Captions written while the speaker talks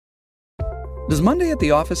Does Monday at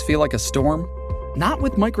the office feel like a storm? Not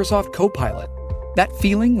with Microsoft Copilot. That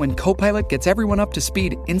feeling when Copilot gets everyone up to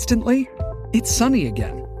speed instantly? It's sunny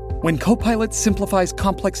again. When Copilot simplifies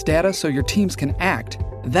complex data so your teams can act,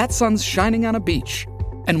 that sun's shining on a beach.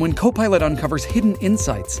 And when Copilot uncovers hidden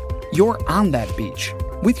insights, you're on that beach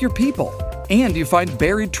with your people, and you find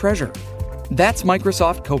buried treasure. That's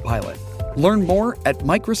Microsoft Copilot. Learn more at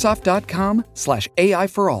Microsoft.com/AI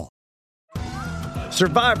for all.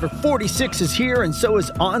 Survivor 46 is here, and so is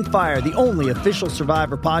On Fire, the only official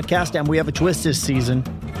Survivor podcast, and we have a twist this season.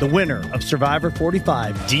 The winner of Survivor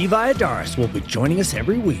 45, Dee Valladares, will be joining us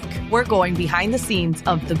every week. We're going behind the scenes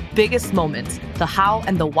of the biggest moments, the how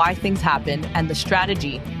and the why things happen, and the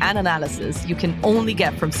strategy and analysis you can only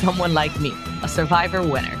get from someone like me, a Survivor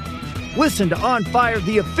winner. Listen to On Fire,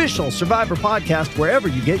 the official Survivor podcast, wherever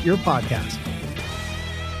you get your podcast.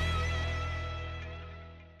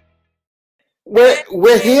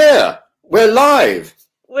 We're here. We're live.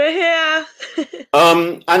 We're here.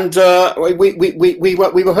 And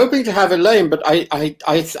we were hoping to have Elaine, but I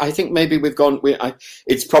think maybe we've gone.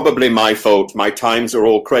 It's probably my fault. My times are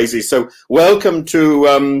all crazy. So welcome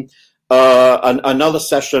to another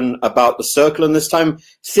session about the Circle, and this time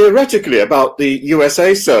theoretically about the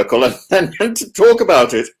USA Circle. And to talk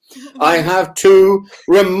about it, I have two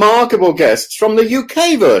remarkable guests from the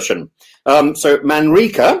UK version. So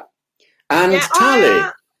Manrika and Tally.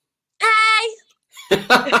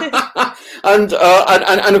 and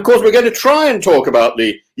of course we're going to try and talk about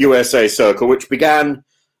the USA Circle, which began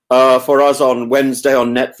for us on Wednesday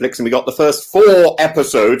on Netflix, and we got the first 4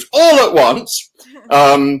 episodes all at once.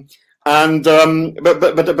 But I'm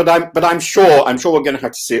sure we're going to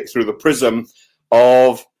have to see it through the prism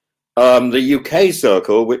of the UK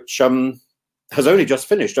Circle, which has only just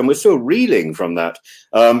finished, and we're still reeling from that.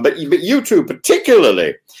 But you two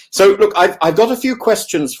particularly. So look, I've got a few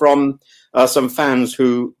questions from some fans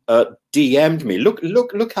who DM'd me.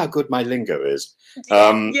 Look how good my lingo is.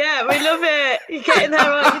 Yeah, we love it. You're getting there,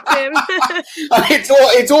 aren't you, Tim?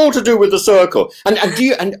 It's all to do with the Circle. And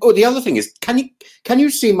the other thing is, can you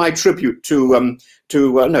see my tribute to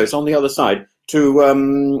no, it's on the other side,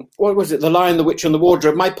 to what was it, The Lion, the Witch and the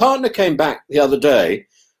Wardrobe. My partner came back the other day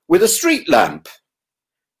with a street lamp.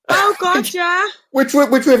 Oh God, yeah. which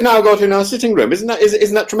we've now got in our sitting room. Isn't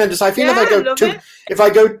that tremendous? I feel if I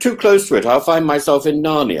go too close to it, I'll find myself in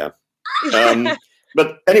Narnia.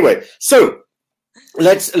 But anyway, so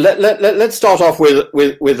let's start off with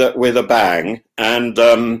a bang. And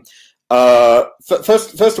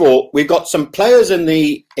first of all, we've got some players in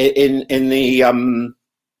the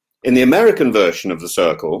American version of the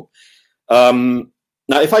Circle. Now,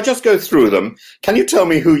 if I just go through them, can you tell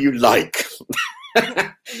me who you like?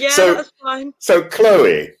 Yeah, that's fine. So,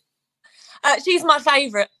 Chloe. She's my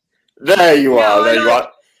favourite. There you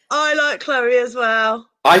are. I like Chloe as well.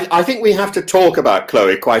 I think we have to talk about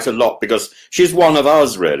Chloe quite a lot because she's one of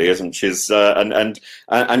us, really, isn't she? And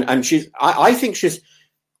she's. I think she's.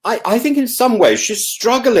 I think in some ways she's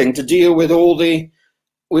struggling to deal with all the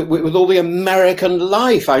American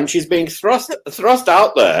life. I mean, she's being thrust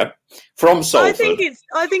out there from Salford.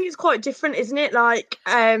 I think it's quite different, isn't it? Like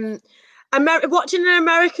watching an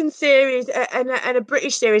American series and a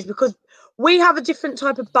British series, because we have a different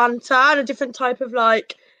type of banter and a different type of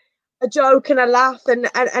like a joke and a laugh, and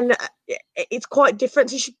it's quite different.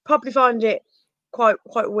 So you should probably find it quite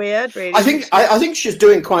weird, really. I think she's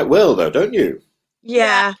doing quite well, though, don't you?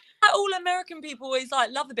 Yeah. All American people always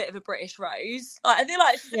love a bit of a British rose. I feel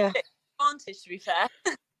like it's a bit advantage, to be fair.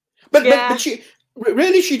 But she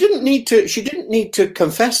really, she didn't need to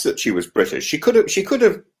confess that she was British. She could have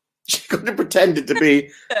pretended to be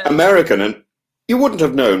American, and you wouldn't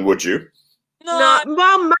have known, would you? No,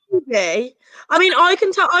 well, maybe. I mean, I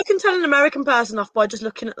can tell an American person off by just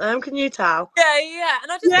looking at them. Can you tell? Yeah.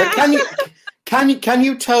 And I just. But can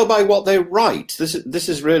you tell by what they write? This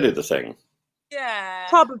is really the thing. Yeah.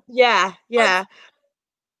 Probably. Yeah. Yeah.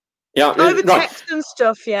 Over text and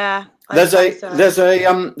stuff. Yeah. There's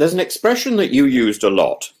an expression that you used a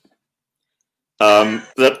lot.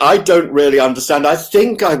 That I don't really understand. I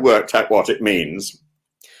think I worked out what it means.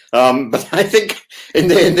 But I think in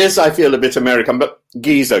this I feel a bit American, but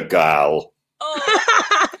geezer gal.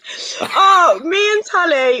 Oh, me and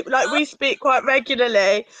Tally, we speak quite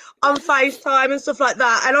regularly on FaceTime and stuff like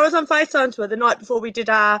that. And I was on FaceTime to her the night before we did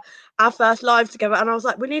our first live together, and I was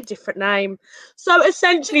like, we need a different name. So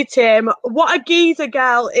essentially, Tim, what a geezer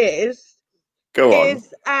gal is a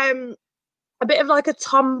bit of like a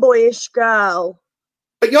tomboyish girl.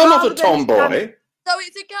 But you're not a tomboy. So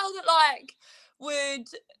it's a girl that would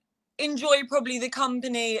enjoy probably the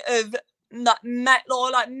company of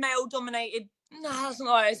male-dominated No, that's not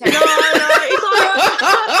what I said. No, it's like,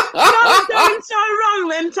 I was doing so wrong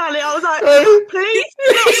then, Tally. I was like, please do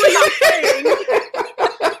not do that thing.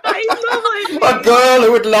 That is not what it A means. girl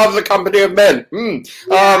who would love the company of men.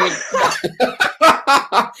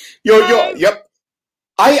 Yep.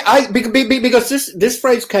 Because this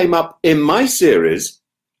phrase came up in my series,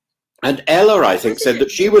 and Ella, I think, said that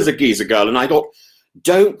she was a geezer girl, and I thought,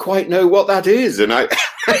 don't quite know what that is, and I.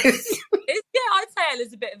 I'd say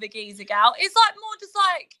Ella's a bit of a geezer gal. It's like more just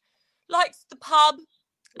like likes the pub.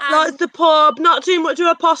 Likes the pub, not too much of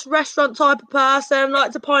a posh restaurant type of person,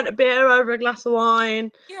 likes a pint of beer over a glass of wine.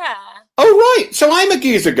 Yeah. Oh, right. So I'm a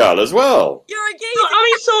geezer girl as well. You're a geezer. I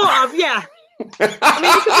mean, sort of, yeah. I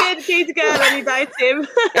mean, you could be a geezer girl any day, Tim.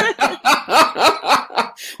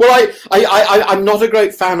 Well, I'm not a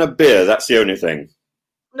great fan of beer. That's the only thing.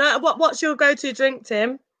 No, what's your go-to drink,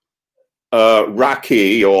 Tim?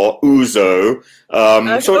 Raki or Ouzo.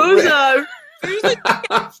 Ouzo.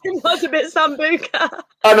 It was a bit sambuca.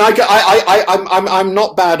 And I'm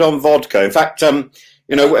not bad on vodka. In fact,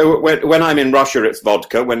 when I'm in Russia, it's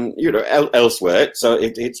vodka. When elsewhere, it's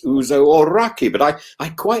Ouzo or Raki. But I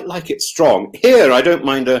quite like it strong. Here, I don't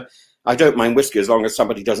mind whiskey as long as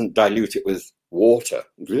somebody doesn't dilute it with water.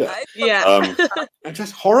 Yeah. It's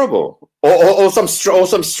just horrible. Or some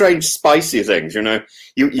strange spicy things.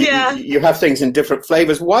 You have things in different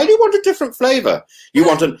flavors. Why do you want a different flavor? You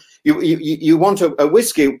want you want a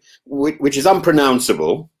whiskey which is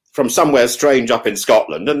unpronounceable from somewhere strange up in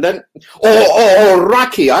Scotland, and then or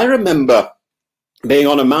Raki. I remember being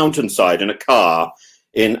on a mountainside in a car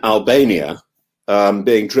in Albania,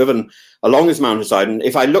 being driven along this mountainside, and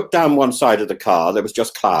if I looked down one side of the car, there was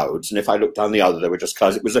just clouds, and if I looked down the other, there were just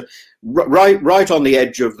clouds. It was right on the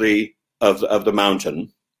edge of the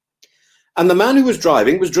mountain, and the man who was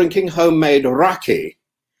driving was drinking homemade Raki,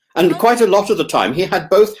 and quite a lot of the time he had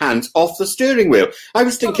both hands off the steering wheel. I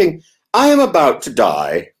was thinking, I am about to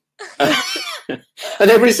die.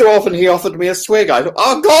 And every so often he offered me a swig. I thought,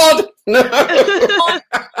 oh God, no!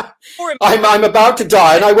 I'm about to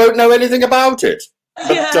die, and I won't know anything about it.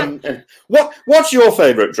 But, what's your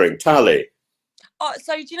favourite drink, Tally?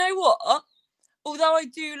 So do you know what? Although I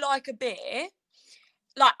do like a beer,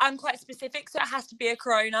 like I'm quite specific, so it has to be a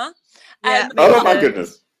Corona. Oh my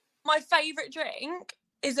goodness! My favourite drink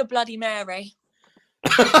is a Bloody Mary.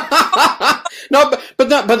 No, but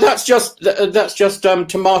that's just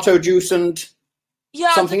tomato juice and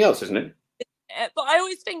something else, isn't it? But I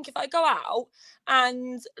always think if I go out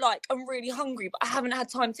and like I'm really hungry, but I haven't had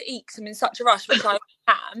time to eat because I'm in such a rush, which I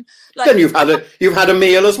am. Like, then you've had a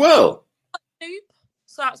meal as well. Soup.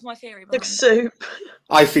 So that's my theory. Like soup.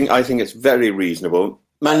 I think it's very reasonable.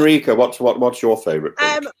 Manrika, what's your favourite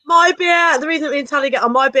drink? My beer. The reason that me and Tally get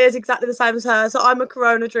on, my beer is exactly the same as her, so I'm a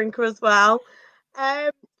Corona drinker as well.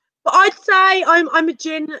 But I'd say I'm a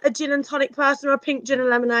gin and tonic person, or a pink gin and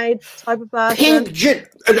lemonade type of person. Pink gin,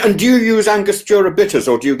 and do you use Angostura bitters,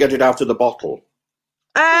 or do you get it out of the bottle?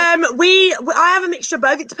 I have a mixture of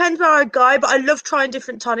both. It depends where I go, but I love trying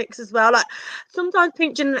different tonics as well. Like sometimes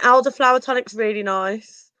pink gin and elderflower tonic's really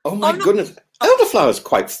nice. Oh my goodness, elderflower's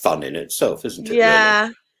quite fun in itself, isn't it? Yeah.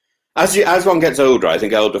 Really? As one gets older, I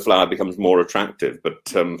think elderflower becomes more attractive. But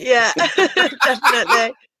yeah,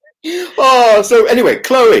 definitely. Oh, so anyway,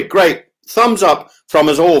 Chloe, great. Thumbs up from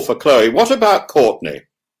us all for Chloe. What about Courtney?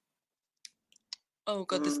 Oh,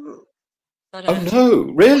 God. Oh, no,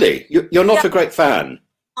 really? You're not a great fan?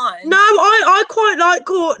 No, I quite like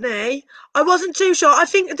Courtney. I wasn't too sure. I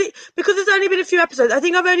think because there's only been a few episodes, I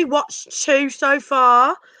think I've only watched 2 so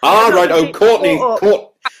far. Right.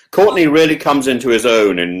 Oh, Courtney really comes into his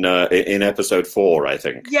own in episode 4, I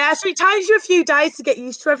think. Yeah, so it takes you a few days to get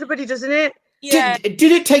used to everybody, doesn't it? Yeah. Did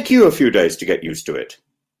it take you a few days to get used to it?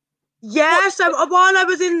 Yeah, so while I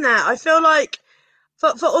was in there, I feel like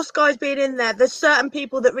for us guys being in there, there's certain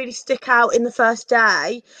people that really stick out in the first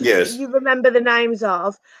day. Yes. You remember the names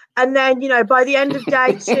of. And then, by the end of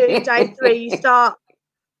day 2, day 3, you start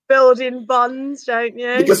building bonds, don't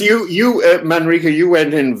you? Because you Manrika, you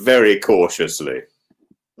went in very cautiously.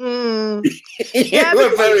 You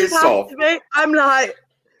were very soft. I'm like,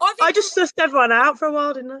 I just sussed everyone out for a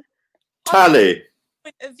while, didn't I? Tally.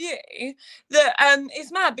 Point of view that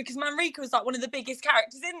it's mad because Manrika was like one of the biggest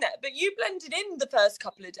characters in there, but you blended in the first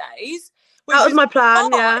couple of days. That was my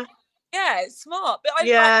plan, smart. Yeah, it's smart. But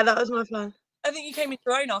that was my plan. I think you came into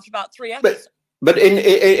your own after about 3 episodes. But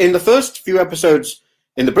in the first few episodes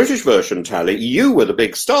in the British version, Tally, you were the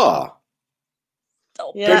big star.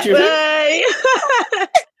 Oh, yeah. Don't you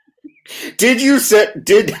think?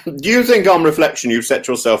 Do you think on reflection you set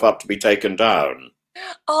yourself up to be taken down?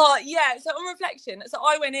 Oh, yeah. So on reflection,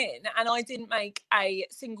 I went in and I didn't make a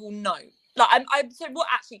single note Like, so what?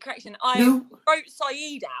 Actually, correction. I wrote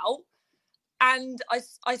Saeed out, and I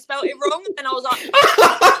spelled it wrong, and I was like,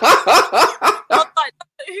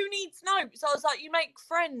 who needs notes? I was like, you make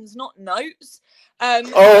friends, not notes.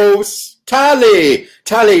 Tally,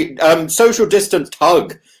 social distance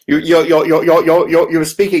hug. You're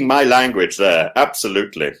speaking my language there.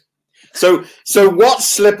 Absolutely. So what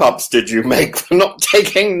slip-ups did you make for not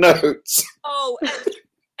taking notes? Oh,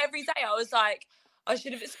 every day I was like, I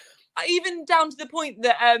should have, even down to the point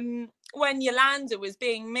that when Yolanda was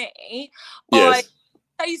being me, yes.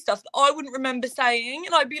 I say stuff that I wouldn't remember saying,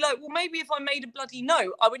 and I'd be like, well, maybe if I made a bloody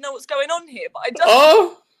note, I would know what's going on here, but I don't.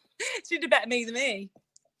 Oh! She did better me than me.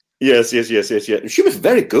 Yes. She was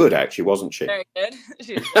very good, actually, wasn't she? Very good.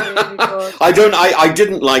 She was really good. I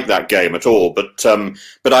didn't like that game at all, but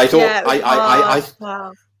I thought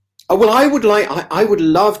wow. Well, I would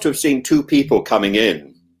love to have seen two people coming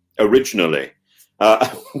in originally,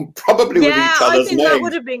 probably with each other's names. That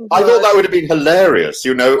would have been good. I thought that would have been hilarious.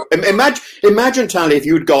 You know, imagine Tally, if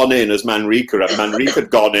you'd gone in as Manrika and Manrika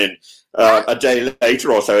had gone in a day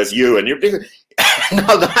later or so as you, and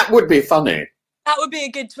now that would be funny. That would be a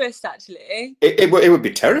good twist, actually. It would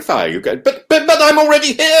be terrifying. You go, but I'm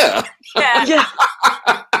already here. Yeah.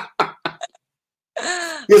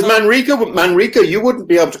 Because Manrika, you wouldn't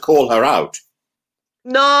be able to call her out.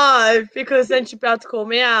 No, because then she'd be able to call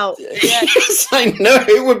me out. Yeah. Yes, I know.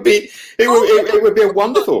 It would be a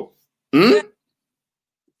wonderful.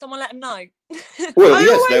 Someone let him know. Well,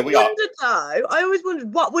 yes, there we are. I always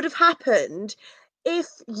wondered what would have happened if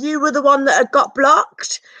you were the one that had got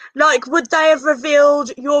blocked. Like, would they have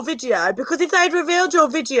revealed your video? Because if they had revealed your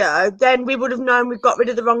video, then we would have known we've got rid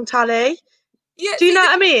of the wrong Tally. Yeah. Do you know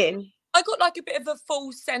what I mean? I got like a bit of a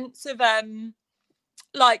false sense of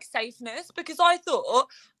like safeness, because I thought,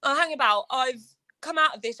 I've come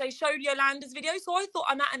out of this, they showed Yolanda's video, so I thought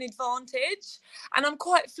I'm at an advantage, and I'm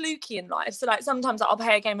quite fluky in life, so like sometimes I'll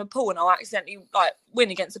play a game of pool and I'll accidentally like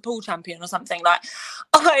win against a pool champion or something. Like,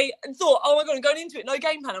 I thought, oh my god, I'm going into it, no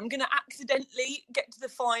game plan, I'm gonna accidentally get to the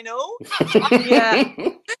final. Yeah.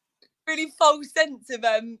 Really false sense of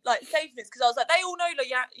like safeness, because I was like, they all know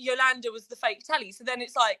like Yolanda was the fake Tally, so then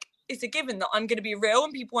it's like it's a given that I'm going to be real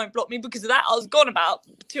and people won't block me because of that. I was gone about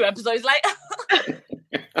 2 episodes later.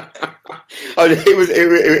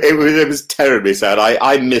 It was terribly sad.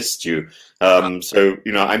 I missed you. So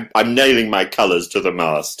you know, I'm nailing my colours to the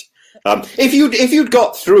mast. If you'd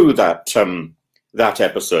got through that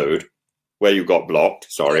episode where you got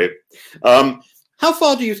blocked, sorry, how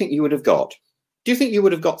far do you think you would have got? Do you think you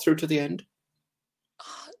would have got through to the end?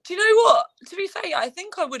 Do you know what? To be fair, I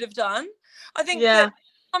think I would have done. I think that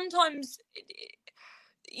sometimes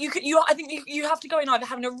I think you have to go in either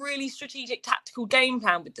having a really strategic tactical game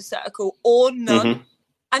plan with the circle or none. Mm-hmm.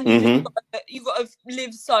 And you've got to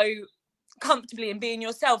live so comfortably and being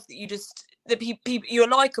yourself that people you're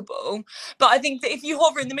likable. But I think that if you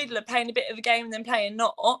hover in the middle of playing a bit of a game and then playing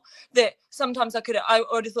not, that sometimes I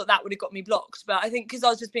would have thought that would have got me blocked. But I think because I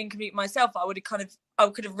was just being complete myself, I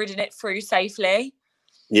could have ridden it through safely.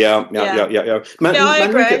 Yeah. I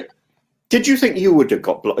agree. Did you think you would have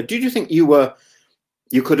got blocked? Did you think you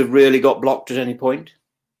could have really got blocked at any point?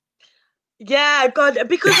 Yeah, God,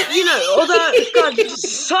 because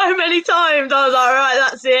so many times I was like, right,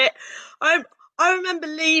 that's it. I remember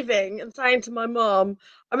leaving and saying to my mum,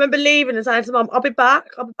 I'll be back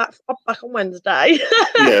on Wednesday.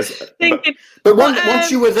 Yes. Thinking, but once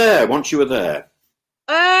you were there.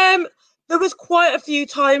 There was quite a few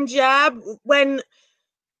times,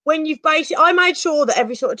 when you've basically, I made sure that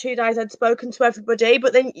every sort of 2 days I'd spoken to everybody,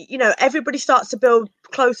 but then, you know, everybody starts to build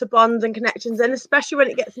closer bonds and connections, and especially when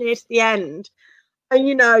it gets near to the end, and,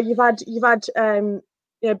 you know, you've had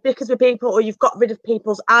bickers with people, or you've got rid of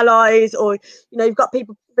people's allies, or, you know, you've got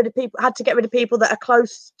had to get rid of people that are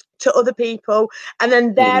close to other people, and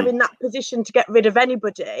then they're in that position to get rid of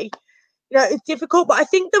anybody. You know, it's difficult, but I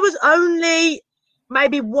think there was only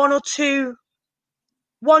maybe one or two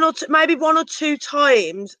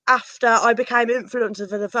times after I became influencer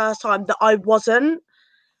for the first time that I wasn't.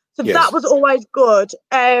 So that was always good.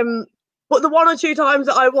 But the 1 or 2 times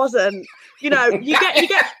that I wasn't, you know, you get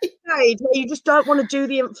paid where you just don't want to do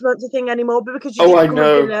the influencer thing anymore, because you I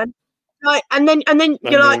know. Like, and then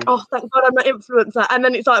you're like, oh, thank God I'm not influencer. And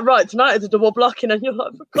then it's like, right, tonight is a double blocking, and you're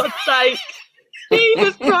like, for God's sake,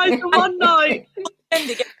 Jesus Christ, for one night.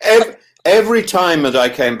 Every time that I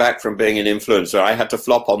came back from being an influencer, I had to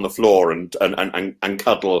flop on the floor and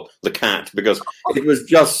cuddle the cat, because it was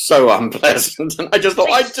just so unpleasant. And I just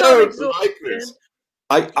thought, I don't like this.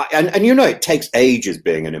 And you know, it takes ages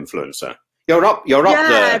being an influencer. You're up there.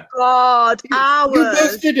 Yeah, God, hours. You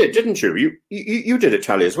both did it, didn't you? You did it,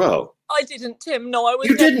 Tally, as well. I didn't, Tim. No, I was.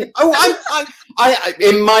 You didn't. Oh, I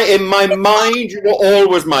in my mind, you were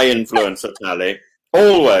always my influencer, Tally.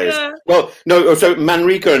 Always. Yeah. Well, no. So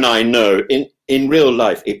Manrika and I know in real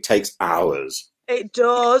life it takes hours. It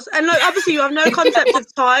does, and look, obviously you have no concept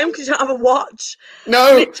of time because you don't have a watch.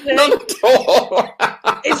 No, literally. Not at all.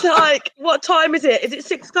 It's like, what time is it? Is it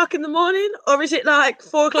 6 o'clock in the morning, or is it like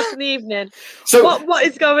 4 o'clock in the evening? So what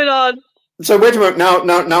is going on? So wait a minute.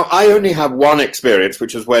 Now, I only have one experience,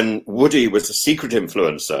 which is when Woody was a secret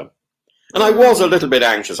influencer, and I was a little bit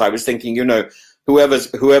anxious. I was thinking, whoever's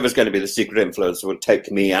going to be the secret influencer will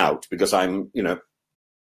take me out because I'm,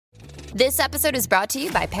 This episode is brought to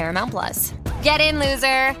you by Paramount Plus. Get in,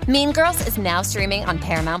 loser! Mean Girls is now streaming on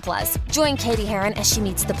Paramount Plus. Join Katie Heron as she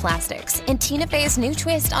meets the plastics in Tina Fey's new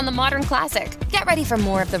twist on the modern classic. Get ready for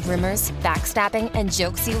more of the rumors, backstabbing, and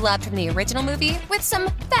jokes you loved from the original movie with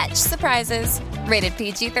some fetch surprises. Rated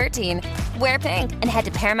PG-13. Wear pink and head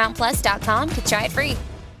to ParamountPlus.com to try it free.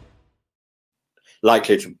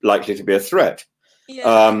 Likely to be a threat.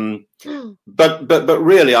 Yeah. But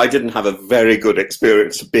really, I didn't have a very good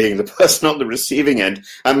experience of being the person on the receiving end.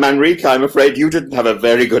 And Manrika, I'm afraid you didn't have a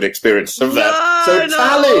very good experience of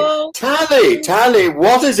that. Tally,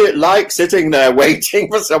 what is it like sitting there waiting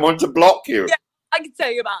for someone to block you? Yeah, I can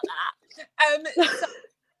tell you about that.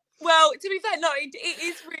 Well, to be fair, no, it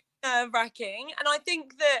is really nerve-wracking, and I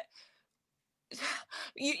think that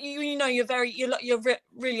you're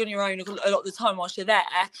really on your own a lot of the time whilst you're there,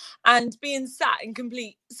 and being sat in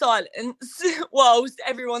complete silence whilst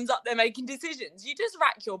everyone's up there making decisions, you just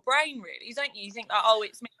rack your brain, really, don't you? You think like, oh,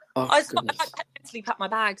 it's me. I mentally packed my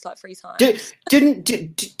bags like 3 times.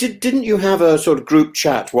 Didn't you have a sort of group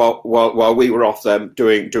chat while we were off there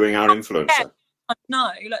doing our influencer? Yeah. No,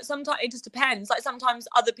 like sometimes it just depends. Like sometimes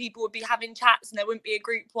other people would be having chats and there wouldn't be a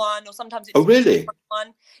group one, or sometimes it's really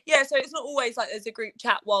one. Yeah, so it's not always like there's a group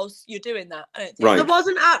chat whilst you're doing that. I don't think. Right. There was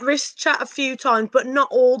an at-risk chat a few times, but not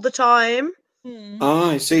all the time.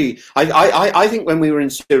 I see. I think when we were in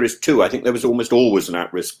Series 2, I think there was almost always an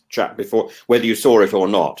at-risk chat before, whether you saw it or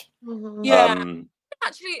not. Yeah.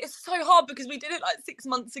 Actually, it's so hard because we did it like 6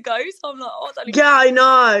 months ago, so I'm like, I don't even I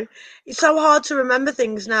know. It's so hard to remember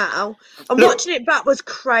things now. And watching it back was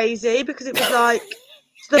crazy because it was like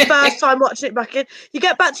the first time watching it back in. You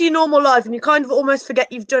get back to your normal life and you kind of almost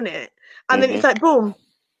forget you've done it, and then it's like boom.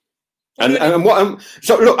 And what?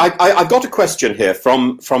 So look, I got a question here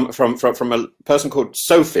from a person called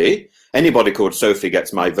Sophie. Anybody called Sophie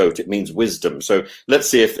gets my vote. It means wisdom. So let's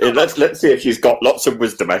see if she's got lots of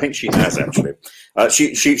wisdom. I think she has actually.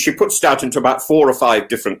 She puts it out into about 4 or 5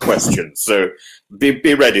 different questions. So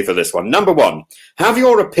be ready for this one. Number 1: have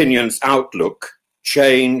your opinions outlook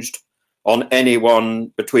changed on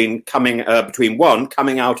anyone between coming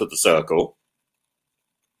out of the circle?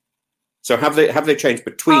 So have they changed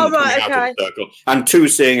between coming out of the circle, and 2,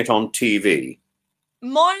 seeing it on TV?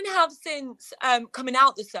 Mine have since coming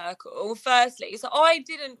out the circle, firstly. So I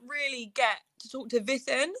didn't really get to talk to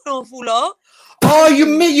Vithan an awful lot. Oh, you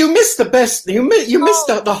missed the best. You missed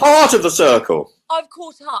the heart of the circle. I have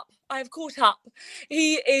caught up.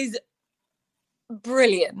 He is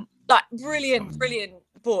brilliant. Like, brilliant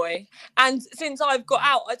boy. And since I've got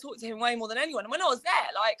out, I talk to him way more than anyone. And when I was there,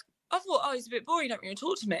 like, I thought, oh, he's a bit boring. You don't really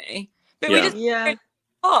talk to me. But we just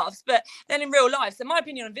laughs. But then in real life, so my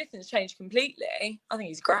opinion on Vithan's changed completely. I think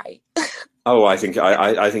he's great. Oh, I think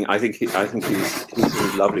he's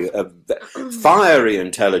lovely. Fiery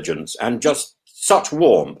intelligence and just such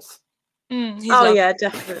warmth. Yeah,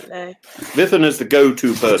 definitely. Vithan is the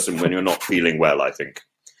go-to person when you're not feeling well, I think.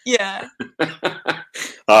 Yeah.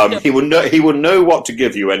 He will know what to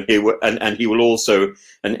give you, and he will also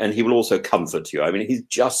comfort you. I mean, he's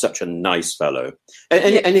just such a nice fellow.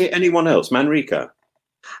 Anyone else, Manrika?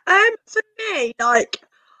 For me, like,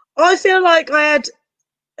 I feel like I had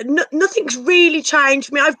nothing's really changed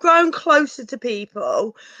for me. I've grown closer to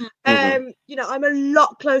people. I'm a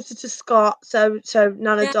lot closer to Scott. So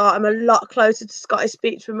Nana Dart, I'm a lot closer to Scott. I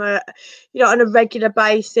speak to him, on a regular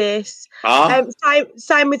basis.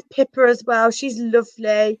 Same with Pippa as well. She's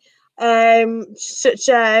lovely. Such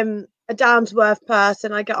a down to earth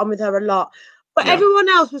person. I get on with her a lot. But everyone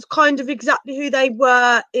else was kind of exactly who they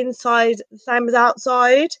were inside, the same as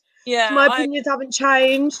outside. Yeah, so my opinions haven't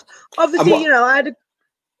changed. Obviously, I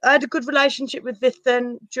had a good relationship with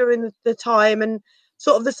Vithan during the time, and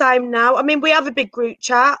sort of the same now. I mean, we have a big group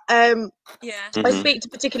chat. I speak to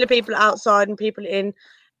particular people outside and people in,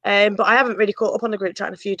 but I haven't really caught up on the group chat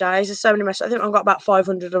in a few days. There's so many messages. I think I've got about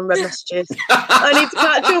 500 unread messages I need to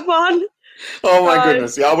catch up on. Oh my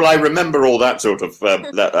goodness! Yeah, well, I remember all that sort of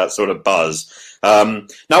that sort of buzz.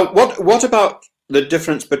 Now, what about the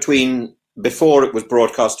difference between before it was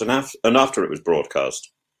broadcast and after it was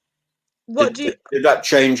broadcast? Did that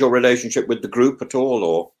change your relationship with the group at all,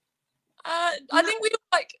 or? I think we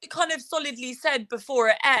kind of solidly said before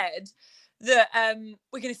it aired that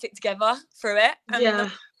we're going to stick together through it.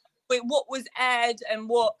 And what was aired and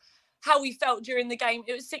how we felt during the game.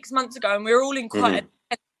 It was 6 months ago, and we were all in quite an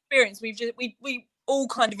experience. We all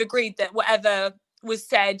kind of agreed that whatever was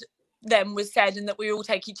said then was said, and that we all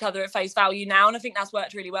take each other at face value now. And I think that's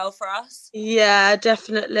worked really well for us. Yeah,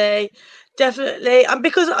 definitely. And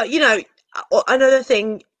because another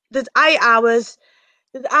thing, there's 8 hours.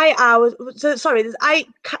 There's 8 hours. So sorry, there's 8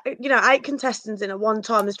 contestants in at one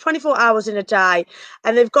time. There's 24 hours in a day,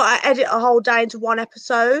 and they've got to edit a whole day into one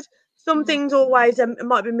episode. Some things always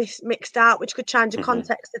might be mixed out, which could change the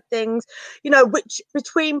context of things. Which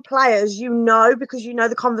between players, because you know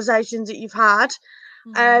the conversations that you've had.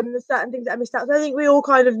 There's certain things that are missed out. So I think we all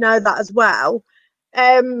kind of know that as well.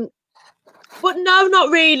 But no, not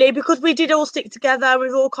really, because we did all stick together.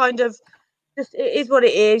 We've all kind of. It is what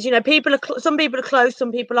it is. Some people are close,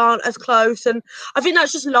 some people aren't as close, and I think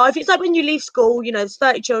that's just life. It's like when you leave school, there's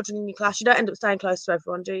 30 children in your class, you don't end up staying close to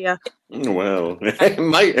everyone, do you? Well,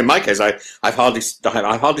 in my case, I've hardly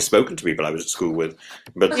spoken to people I was at school with,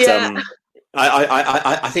 but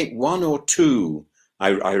I think 1 or 2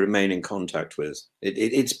 I remain in contact with.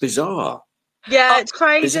 It's bizarre. Yeah, it's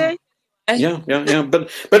crazy. Bizarre. Yeah.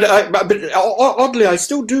 But oddly, I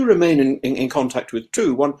still do remain in contact with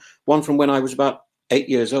 2. One from when I was about 8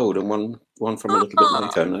 years old, and one from a little bit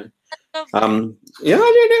later now.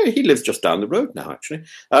 He lives just down the road now, actually.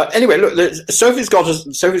 Anyway, look, Sophie's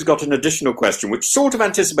got an additional question, which sort of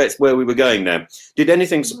anticipates where we were going now. Did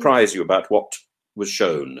anything surprise you about what was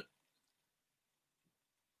shown?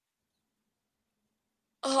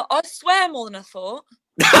 I swear more than I thought.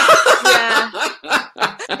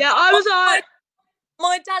 Yeah, I was like,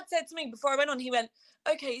 my dad said to me before I went on, he went,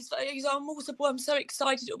 okay, he's like, I'm so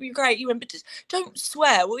excited, it'll be great. He went, but just don't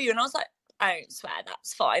swear, will you? And I was like, I don't swear,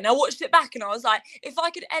 that's fine. I watched it back and I was like, if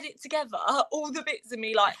I could edit together all the bits of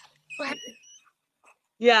me, like,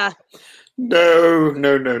 yeah. No.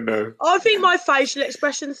 I think my facial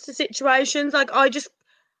expressions to situations, like I just,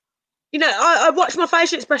 I watch my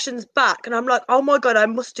facial expressions back and I'm like, oh my God, I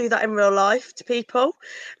must do that in real life to people.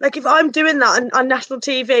 Like if I'm doing that on national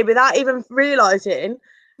TV without even realising,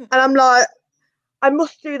 and I'm like, I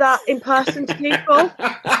must do that in person to people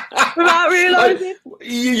without realising.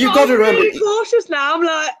 You've got to remember. I'm really cautious now. I'm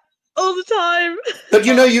like, all the time. But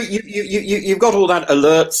you've got all that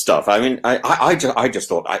alert stuff. I mean, I just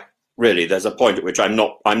thought really, there's a point at which I'm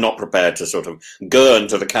not prepared to sort of gurn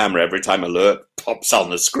to the camera every time alert pops on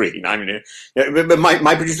the screen. I mean, but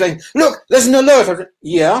my producer saying, "Look, there's an alert." I said,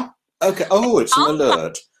 yeah, okay. Oh, it's an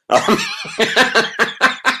alert. And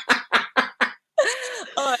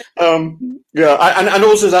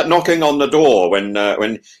also that knocking on the door when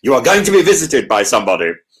you are going to be visited by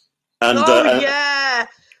somebody. And yeah,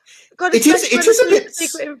 God, it is a bit.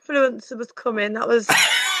 Secret influencer was coming. That was.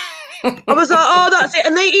 I was like, oh, that's it.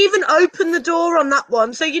 And they even opened the door on that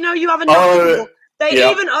one. So, you have a door. They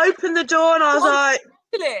even opened the door and I was like...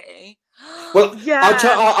 Really? Well, yeah.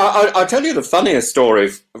 I'll tell you the funniest story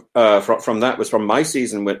from that was from my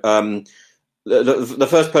season with the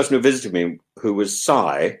first person who visited me, who was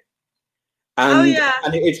Sai. And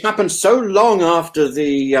it happened so long after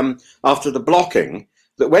the blocking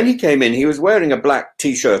that when he came in, he was wearing a black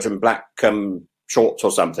T-shirt and black shorts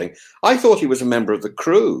or something. I thought he was a member of the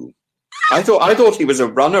crew. I thought he was a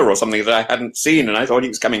runner or something that I hadn't seen, and I thought he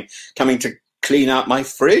was coming to clean out my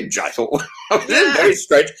fridge. I thought very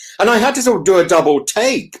strange, and I had to sort of do a double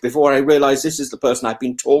take before I realised this is the person I've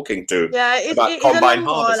been talking to about combine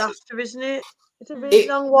harvesters. It's a long while after, isn't it? It's a really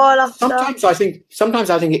long while after. Sometimes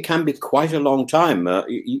I think it can be quite a long time.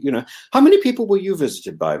 How many people were you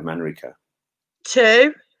visited by, Manrika?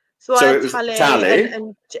 2. So I it was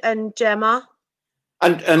Tally and Gemma.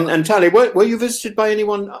 And Tally, were you visited by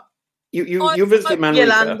anyone? You visited Manrika.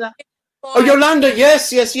 Yolanda. Oh, Yolanda!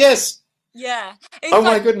 Yes. Yeah. Oh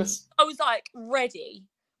my goodness! I was like ready,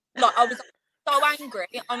 like I was so angry.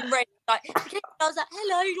 I'm ready. Like I was like,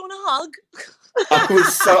 "Hello, you want a hug?" I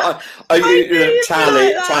was so.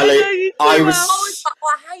 Tally. I was like,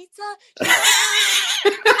 I hate her.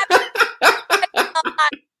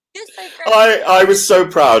 I was so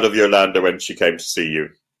proud of Yolanda when she came to see you.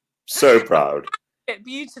 So proud.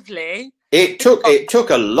 Beautifully. It took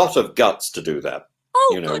a lot of guts to do that.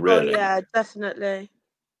 Oh, really. Yeah, definitely.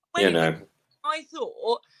 I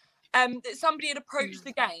thought that somebody had approached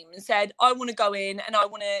the game and said, I want to go in and I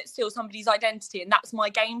want to steal somebody's identity, and that's my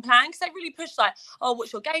game plan. Because they really pushed like, oh,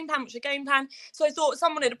 what's your game plan? What's your game plan? So I thought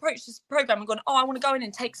someone had approached this program and gone, oh, I want to go in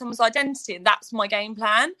and take someone's identity, and that's my game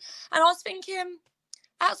plan. And I was thinking,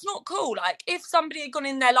 that's not cool. Like, if somebody had gone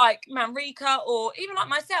in there like Manrika or even like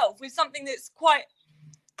myself with something that's quite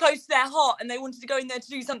close to their heart and they wanted to go in there to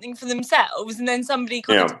do something for themselves, and then somebody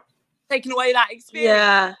kind of taken away that experience.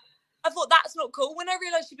 Yeah. I thought that's not cool. When I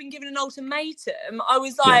realised she'd been given an ultimatum, I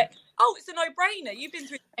was like, oh, it's a no-brainer. You've been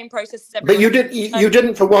through the same process as everyone. But you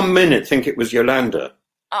didn't for 1 minute think it was Yolanda.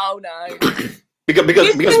 Oh, no. because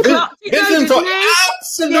Vivian thought,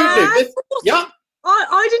 absolutely. Yeah.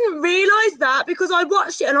 I didn't realise that because I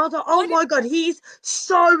watched it and I was like, oh my God, he's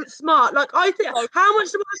so smart. Like, I think, how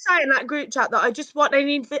much did I say in that group chat that I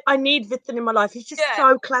need Vithan in my life? He's just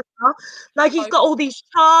so clever. Like, he's got all these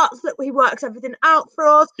charts that he works everything out for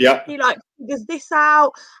us. Yeah. He like figures this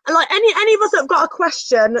out. And like any of us that have got a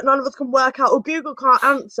question that none of us can work out or Google can't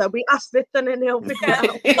answer, we ask Vithan and he'll figure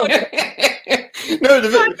it out. No,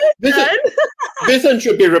 Vithan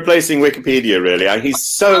should be replacing Wikipedia, really. He's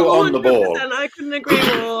so on the ball. I couldn't agree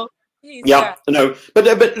more. No,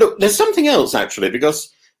 but look, there's something else, actually,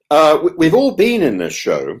 because we've all been in this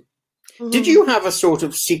show. Mm-hmm. Did you have a sort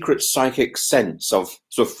of secret psychic sense of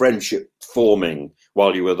sort of friendship forming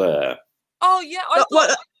while you were there? Oh, yeah. I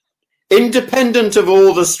thought... Independent of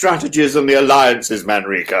all the strategies and the alliances,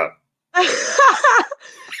 Manrika.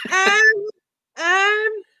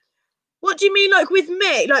 What do you mean, like with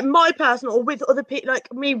me, like my personal, or with other people,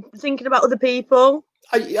 like me thinking about other people?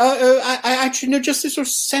 I actually know just this sort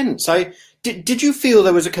of sense. Did you feel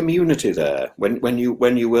there was a community there when you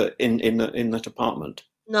were in that apartment?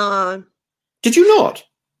 No. Did you not?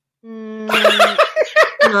 No.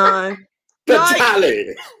 The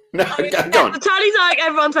tally. No, go on. The tally's like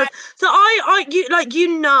everyone's friends. So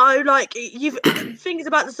you've things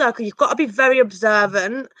about the circle. You've got to be very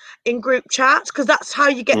observant in group chats because that's how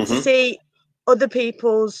you get to see other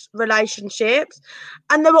people's relationships.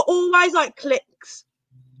 And there were always like cliques.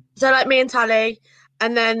 So like me and Tally,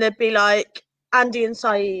 and then there'd be like Andy and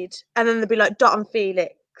Saeed, and then there'd be like Dot and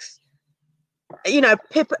Felix. You know,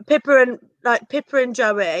 Pippa and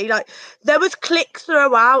Joey. Like there was cliques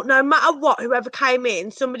throughout. No matter what, whoever came in,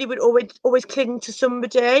 somebody would always cling to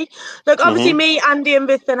somebody. Like obviously, me, Andy, and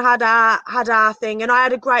Vithan had our thing, and I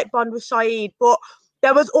had a great bond with Saeed. But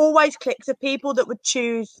there was always cliques of people that would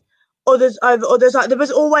choose others over others. Like there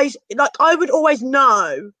was always I would always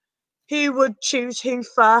know who would choose who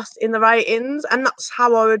first in the ratings, and that's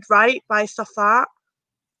how I would rate based off that.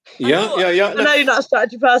 Yeah. I know you're not a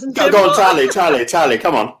strategy person. Go on, Tally,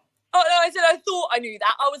 come on. Oh, no, I said I thought I knew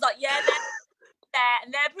that. I was like, yeah, they're there,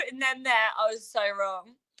 and they're putting them there. I was so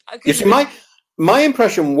wrong. You see, my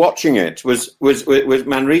impression watching it was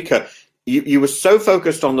Manrika, you were so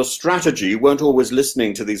focused on the strategy, you weren't always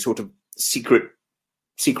listening to these sort of secret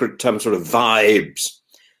sort of vibes.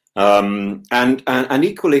 And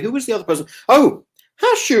equally, who was the other person? Oh,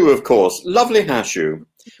 Hashu, of course. Lovely Hashu.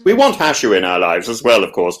 We want Hashu in our lives as well,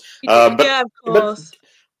 of course. Yeah, of course.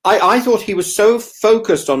 But I thought he was so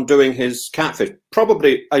focused on doing his catfish.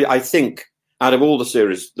 Probably, I think, out of all the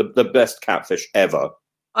series, the best catfish ever.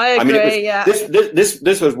 I agree.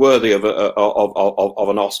 This was worthy of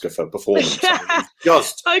an Oscar for performance.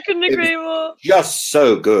 I couldn't agree more. Just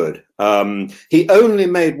so good. He only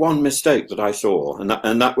made one mistake that I saw, and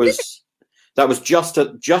that was just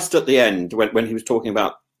at the end when he was talking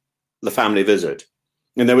about the family visit.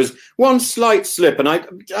 And there was one slight slip, and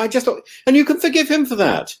I just thought, and you can forgive him for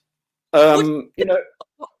that.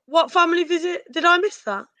 What family visit? Did I miss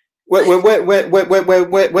that? Where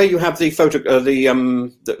you have the photo,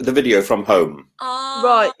 the video from home?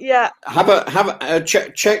 Right, yeah. Have a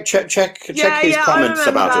check his comments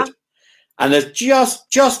about it, and there's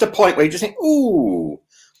just a point where you just think, ooh,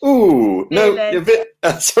 no,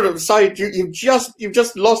 sort of side. You've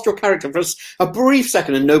just lost your character for a brief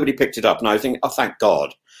second, and nobody picked it up. And I think, oh, thank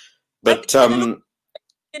God. But a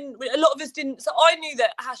lot of us didn't. So I knew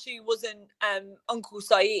that Hashu wasn't Uncle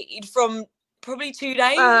Saeed from probably 2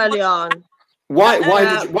 days early on. Why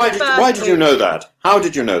did you know that? How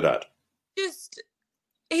did you know that? Just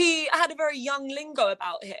he had a very young lingo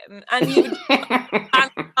about him, and he would. I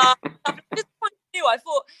just kind of knew. I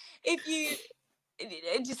thought if you.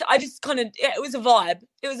 I just kind of, it was a vibe.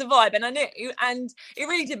 It was a vibe, and I knew, and it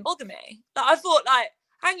really didn't bother me. Like, I thought,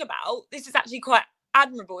 hang about, this is actually quite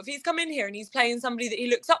admirable. If he's come in here and he's playing somebody that he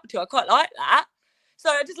looks up to, I quite like that.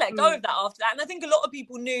 So I just let go of that after that. And I think a lot of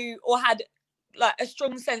people knew or had a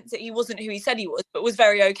strong sense that he wasn't who he said he was, but was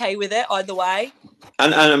very okay with it either way.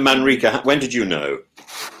 And Manrika, when did you know?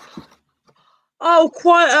 Oh,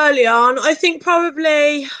 quite early on. I think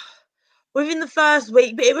probably within the first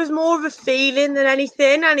week, but it was more of a feeling than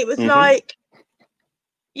anything. And it was like,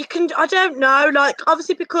 I don't know, like,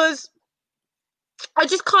 obviously because I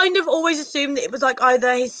just kind of always assumed that it was like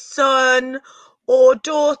either his son or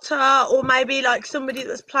daughter or maybe like somebody that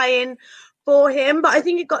was playing for him. But I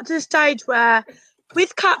think it got to the stage where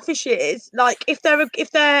with catfishes, like if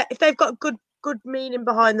they've got good meaning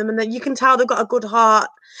behind them and then you can tell they've got a good heart,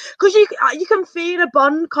 because you can feel a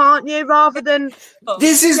bond, can't you, rather than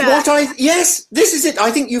this is it.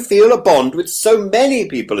 I think you feel a bond with so many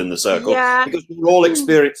people in the circle because we're all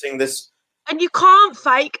experiencing this. And you can't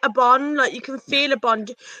fake a bond. Like, you can feel a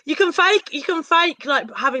bond. You can fake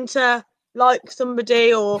like having to like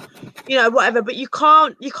somebody or, you know, whatever, but you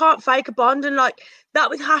can't fake a bond. And like that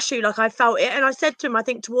with Hashu, like I felt it. And I said to him, I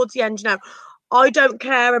think towards the end, you know, I don't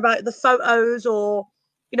care about the photos or,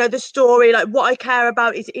 you know, the story. Like, what I care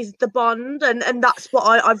about is the bond, and that's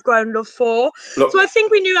what I've grown love for. Look, so I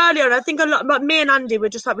think we knew earlier, and I think a lot, like me and Andy were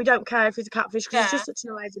just like, we don't care if he's a catfish because he's just such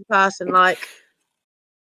an amazing person. Like,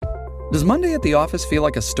 does Monday at the office feel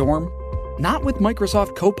like a storm? Not with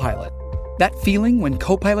Microsoft Copilot. That feeling when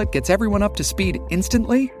Copilot gets everyone up to speed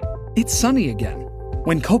instantly? It's sunny again.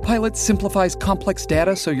 When Copilot simplifies complex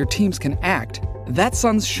data so your teams can act, that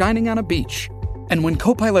sun's shining on a beach. And when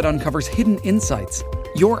Copilot uncovers hidden insights,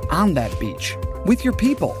 you're on that beach with your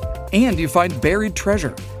people, and you find buried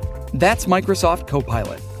treasure. That's Microsoft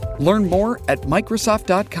Copilot. Learn more at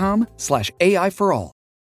Microsoft.com/AI for all.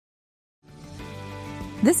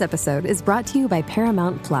 This episode is brought to you by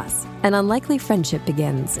Paramount Plus. An unlikely friendship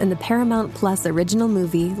begins in the Paramount Plus original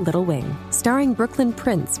movie Little Wing, starring Brooklyn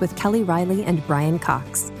Prince with Kelly Riley and Brian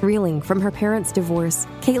Cox. Reeling from her parents' divorce,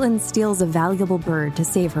 Caitlin steals a valuable bird to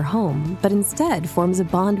save her home, but instead forms a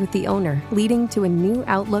bond with the owner, leading to a new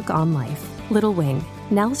outlook on life. Little Wing,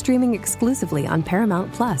 now streaming exclusively on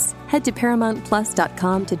Paramount Plus. Head to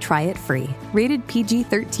ParamountPlus.com to try it free. Rated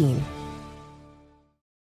PG-13.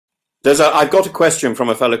 I've got a question from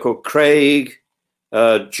a fellow called Craig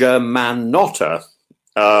Germanotta.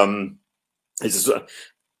 Is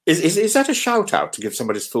that a shout out to give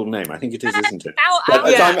somebody's full name? I think it is, isn't it?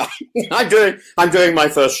 I'm doing my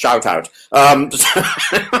first shout out.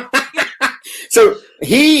 So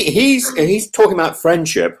he's talking about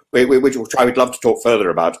friendship, which I would love to talk further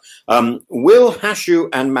about. Will Hashu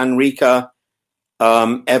and Manrika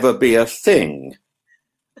ever be a thing?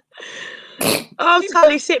 Oh,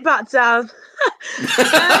 Tally, sit back down.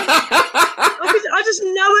 I just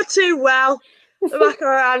know her too well. The back of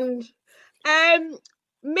her hand.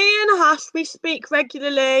 Me and Hash, we speak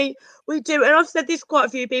regularly. We do, and I've said this to quite a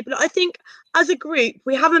few people. I think as a group,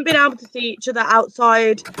 we haven't been able to see each other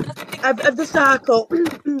outside of the circle,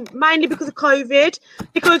 mainly because of COVID.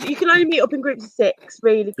 Because you can only meet up in groups of 6,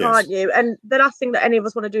 really, can't you? And the last thing that any of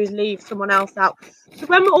us want to do is leave someone else out. So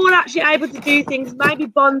when we're all actually able to do things, maybe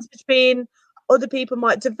bonds between other people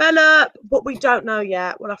might develop, but we don't know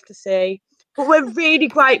yet. We'll have to see. But we're really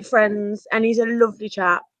great friends, and he's a lovely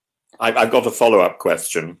chap. I've got a follow-up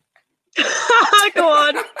question. Go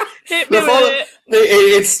on. Hit me with it.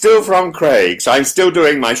 It's still from Craig, so I'm still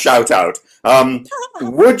doing my shout-out.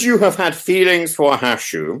 Would you have had feelings for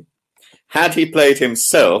Hashu had he played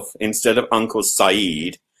himself instead of Uncle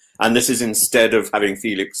Saeed, and this is instead of having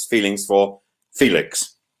feelings for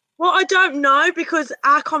Felix? Well, I don't know, because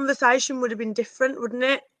our conversation would have been different, wouldn't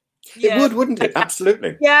it? It would, wouldn't it?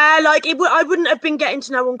 Absolutely. Yeah, like I wouldn't have been getting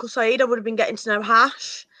to know Uncle Saeed. I would have been getting to know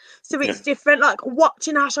Hash. So it's different. Like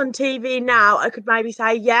watching Hash on TV now, I could maybe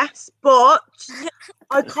say yes, but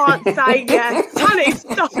I can't say yes. Tally,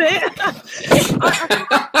 stop it.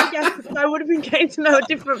 I guess because I would have been getting to know a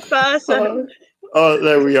different person. Oh,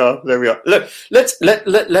 there we are. Look,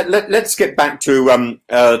 let's get back to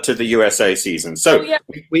the USA season. So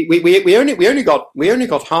we only got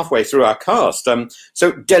halfway through our cast.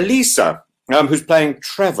 So Delisa, who's playing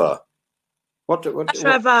Trevor. What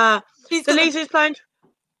Trevor? Delisa's playing.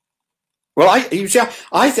 Well, I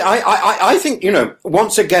think, you know,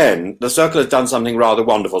 once again, the Circle has done something rather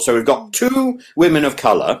wonderful. So we've got 2 women of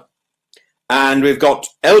colour, and we've got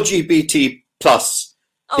LGBT plus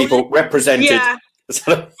people represented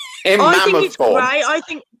in mammoth form. Great. I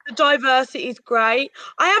think the diversity is great.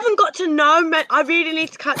 I haven't got to know. I really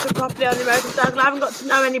need to catch up properly on the American Circle. I haven't got to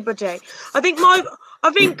know anybody. I think I've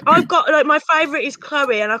got, like, my favourite is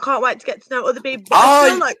Chloe, and I can't wait to get to know other people. But I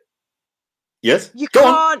feel like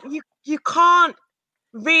you can't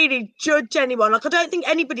really judge anyone. Like, I don't think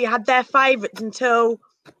anybody had their favourites until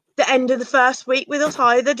the end of the first week with us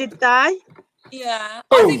either, did they? Yeah.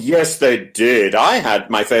 Oh, yes, they did. I had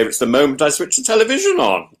my favourites the moment I switched the television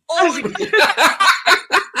on.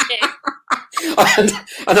 and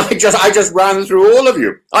I just ran through all of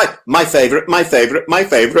you. My favourite.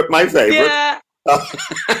 Yeah.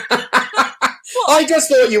 I just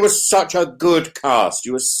thought you were such a good cast.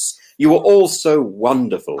 You were all so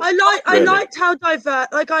wonderful. I liked how diverse.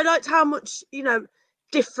 Like, I liked how much, you know,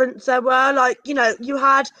 difference there were. Like, you know, you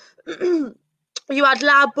had you had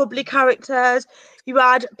loud, bubbly characters. You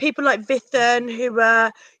had people like Vithan, who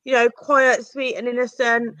were, you know, quiet, sweet, and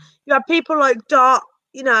innocent. You had people like Dot,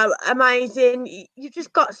 you know, amazing. You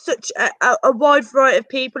just got such a wide variety of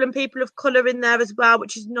people, and people of colour in there as well,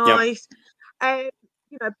 which is nice. Yep.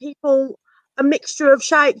 You know, people, a mixture of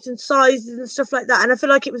shapes and sizes and stuff like that. And I feel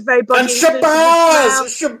like it was very body. And Shabazz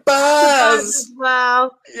as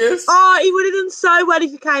well. Yes. Oh, he would have done so well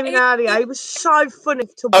if he came in earlier. He was so funny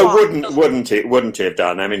to watch. Oh, wouldn't he have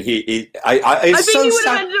done? I mean, I think he would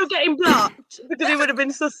have ended up getting blocked because he would have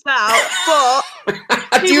been sussed out.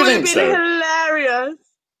 But he would have been hilarious.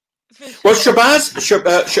 Well,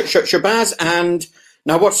 Shabazz, and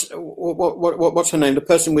now what's her name? The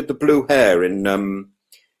person with the blue hair in the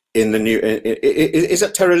new, is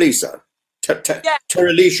it Terralisa?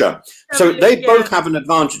 Terralisha. So they both have an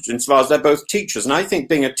advantage insofar as they're both teachers, and I think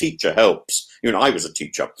being a teacher helps. You know, I was a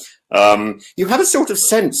teacher. You have a sort of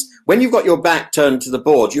sense when you've got your back turned to the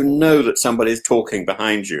board. You know that somebody's talking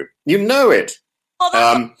behind you. You know it.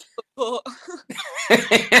 The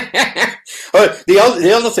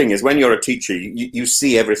other thing is when you're a teacher, you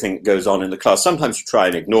see everything that goes on in the class. Sometimes you try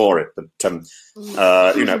and ignore it, but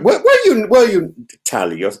you know, were you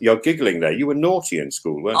Tally? You're giggling there. You were naughty in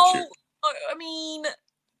school, weren't you? I mean,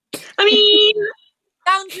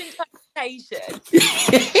 down to interpretation.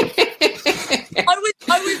 I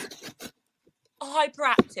was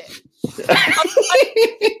hyperactive. I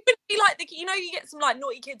wouldn't be like you know, you get some like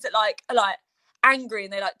naughty kids that like are like angry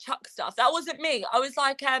and they like chuck stuff. That wasn't me. I was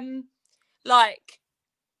like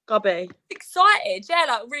Gobby, excited,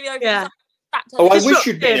 like really over. Yeah. Oh, I wish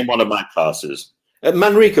you'd been in one of my classes.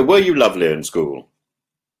 Manrika, were you lovely in school?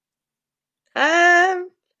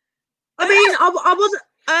 I mean, I wasn't.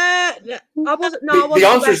 I wasn't. No, I wasn't. The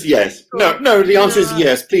answer is yes. No. The answer is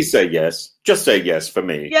yes. Please say yes. Just say yes for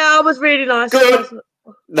me. Yeah, I was really nice. Good.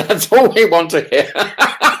 That's all we want to hear.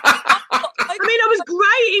 I mean, I was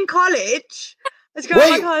great in college. Let's go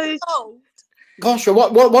to college. Gosh,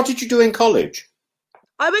 what did you do in college?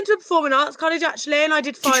 I went to a performing arts college actually, and I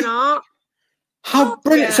did fine art. How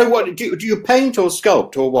brilliant! Yeah. So, what do you paint or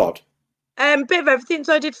sculpt or what? Bit of everything.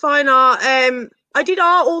 So I did fine art. I did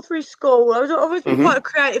art all through school. I was always quite a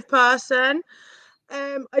creative person.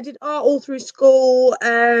 I did art all through school,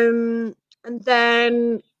 and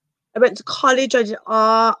then I went to college. I did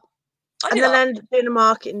art. And then I ended up doing a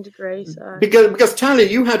marketing degree. So because Tally,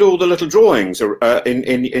 you had all the little drawings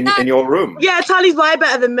in your room. Yeah, Tally's way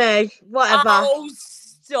better than me. Whatever. Oh,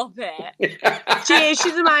 stop it!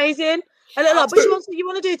 She's amazing. A little lot, but you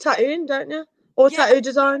want to do tattooing, don't you? Or tattoo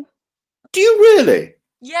design? Do you really?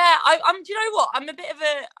 Yeah, I'm. Do you know what? I'm a bit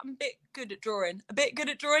good at drawing.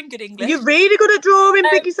 Good English. You're really good at drawing.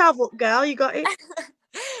 Pick yourself up, girl. You got it.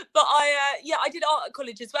 But I did art at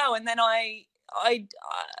college as well, and then I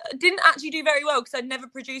didn't actually do very well because I'd never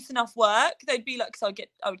produced enough work. They'd be like, because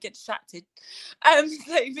I would get distracted.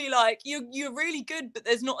 They'd be like, you're really good, but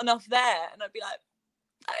there's not enough there, and I'd be like,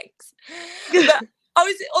 thanks. But I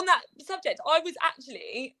was on that subject. I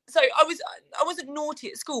wasn't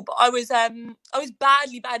naughty at school, but I was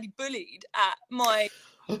badly bullied at my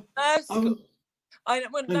first school. I'm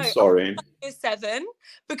sorry. Year 7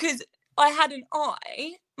 because I had an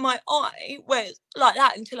eye. My eye was like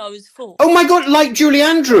that until I was 4. Oh my God! Like Julie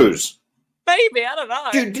Andrews. Maybe, I don't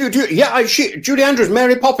know. Julie Andrews,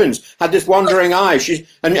 Mary Poppins had this wandering eye. She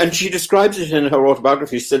describes it in her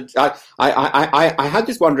autobiography. She said, "I had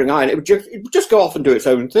this wandering eye, and it would just go off and do its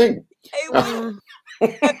own thing." That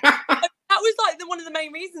was like one of the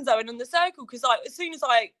main reasons I went on the circle because like as soon as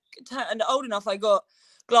I turned old enough, I got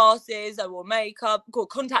glasses, I wore makeup, got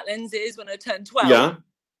contact lenses when I turned 12. Yeah.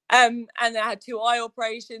 And then I had 2 eye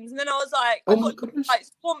operations, and then I was like, I got like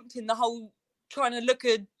swamped in the whole trying to look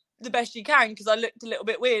the best you can because I looked a little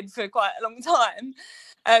bit weird for quite a long time.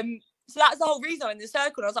 So that's the whole reason I'm in the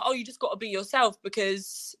circle. And I was like, oh, you just got to be yourself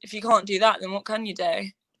because if you can't do that, then what can you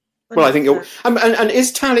do? Well, I think you're. And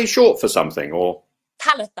is Tally short for something or?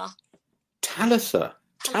 Talitha.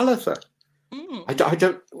 I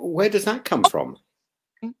don't. Where does that come from?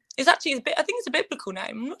 It's actually I think it's a biblical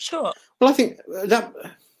name. I'm not sure. Well, I think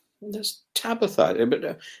that's Tabitha,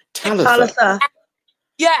 but Talitha.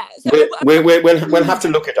 Yeah, so we'll have to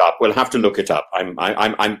look it up. We'll have to look it up. I'm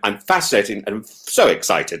fascinated and so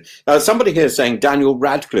excited. Somebody here is saying Daniel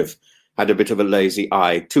Radcliffe had a bit of a lazy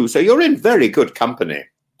eye too. So you're in very good company.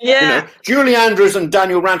 Yeah. Julie Andrews and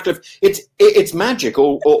Daniel Radcliffe. It's magic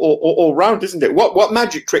all round, isn't it? What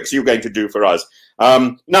magic tricks are you going to do for us?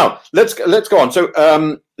 Now let's go on.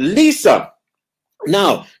 So Lisa.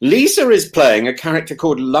 Now Lisa is playing a character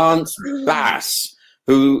called Lance Bass,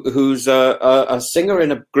 who's a singer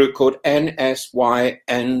in a group called NSYNC.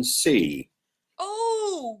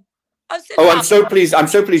 Oh, I'm so pleased. I'm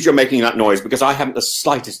so pleased you're making that noise because I haven't the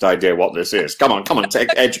slightest idea what this is. Come on,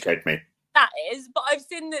 educate me. That is, but I've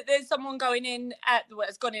seen that there's someone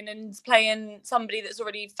has gone in and playing somebody that's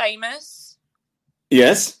already famous.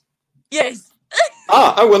 Yes. Yes.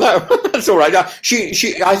 Well, that's all right.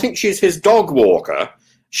 I think she's his dog walker.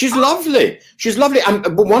 She's lovely. She's lovely.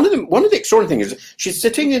 But one of the extraordinary things is she's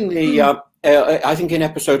sitting in the. I think in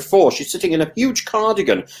episode 4, she's sitting in a huge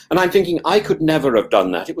cardigan, and I'm thinking I could never have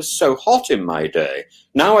done that. It was so hot in my day.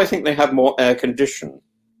 Now I think they have more air condition.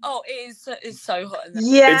 Oh, it's so hot in there.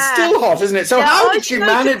 Yeah, it's still hot, isn't it? So how did she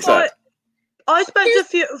manage that? I spoke to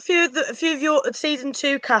a few of your season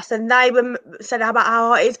 2 cast, and they said about how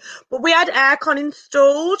hot it is. But we had aircon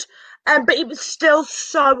installed, but it was still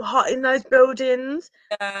so hot in those buildings.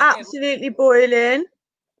 Absolutely boiling.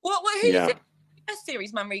 Who's in the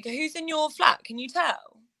series, Manrika? Who's in your flat? Can you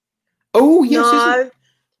tell? Oh yes. No.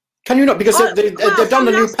 Can you not? Because they've done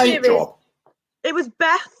a new paint job. It was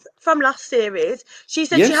Beth from last series. She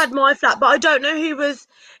said she had my flat, but I don't know who was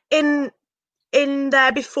in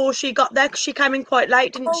there before she got there, because she came in quite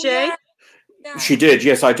late, didn't she? Yeah. She did.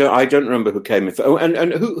 Yes, I don't remember who came in.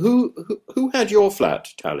 And who had your flat,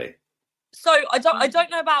 Tally? So I don't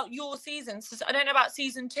know about your season. So I don't know about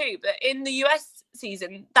season 2, but in the US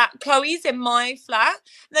season, that Chloe's in my flat.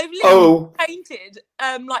 They've literally painted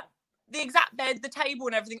like the exact bed, the table,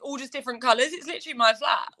 and everything, all just different colours. It's literally my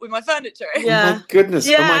flat with my furniture. Yeah. Oh my goodness.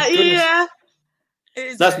 Yeah, oh my goodness. yeah.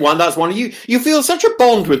 That's one. You feel such a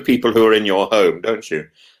bond with people who are in your home, don't you?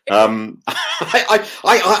 I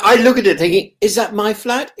look at it thinking, is that my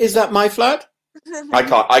flat? Is that my flat?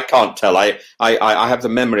 I can't tell. I have the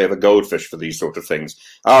memory of a goldfish for these sort of things.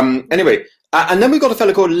 Anyway, and then we've got a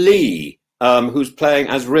fellow called Lee, who's playing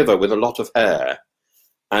as River with a lot of hair,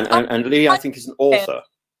 and Lee, I think, is an author.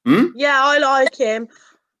 Yeah, I like him.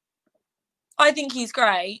 I think he's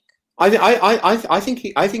great. I think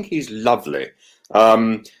he's lovely.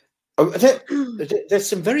 There's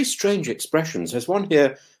some very strange expressions. There's one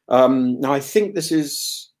here. Now I think this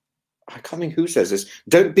is. I can't think who says this.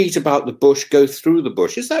 Don't beat about the bush, go through the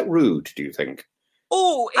bush. Is that rude, do you think?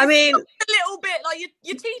 Oh, I mean, a little bit like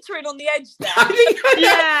you're teetering on the edge there. I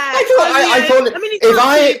thought I mean, it's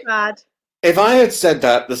not too bad. If I had said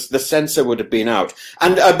that, the censor would have been out.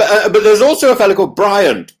 And but there's also a fellow called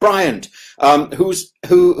Bryant,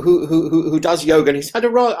 who does yoga, and he's had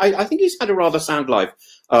I think he's had a rather sad life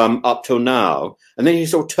up till now, and then he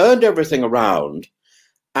sort of turned everything around.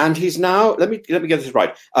 And he's now, let me get this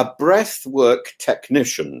right, a breathwork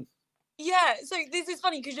technician. Yeah, so this is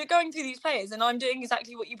funny because you're going through these players and I'm doing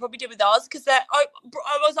exactly what you probably did with us, because I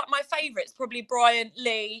was like, my favourites, probably Brian,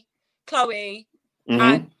 Lee, Chloe,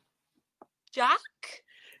 and Jack.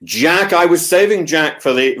 I was saving Jack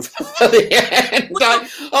for the end. Well,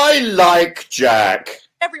 I like Jack.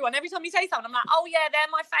 Every time you say something, I'm like, oh yeah, they're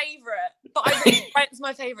my favourite. But Brian's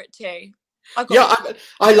my favourite too.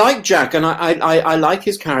 I like Jack, and I like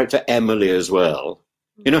his character Emily as well.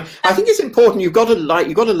 You know, I think it's important. You've got to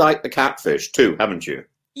like the catfish too, haven't you?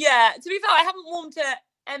 Yeah. To be fair, I haven't warmed to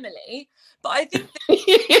Emily, but I think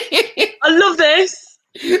I love this.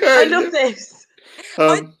 I love this.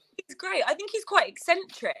 I think he's great. I think he's quite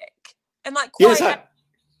eccentric and like quite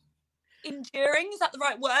enduring. Is that the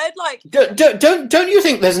right word? Like, don't you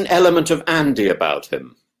think there's an element of Andy about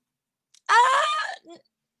him?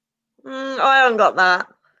 I haven't got that.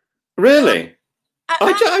 Really?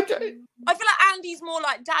 I feel like Andy's more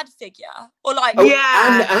like dad figure, or like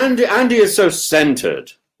Andy is so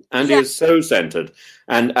centered. Andy is so centered,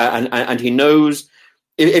 and he knows.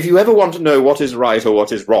 If you ever want to know what is right or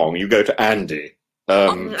what is wrong, you go to Andy.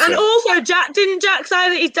 And also, didn't Jack say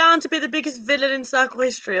that he's down to be the biggest villain in Circle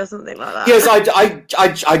history or something like that? Yes,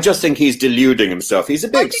 I just think he's deluding himself. He's a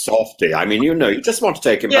big softy. I mean, you just want to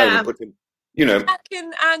take him home and put him. Jack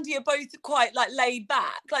and Andy are both quite like laid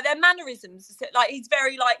back. Like their mannerisms, like he's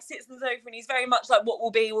very like sits on the sofa and he's very much like what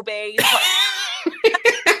will be will be.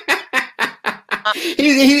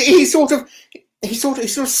 He sort of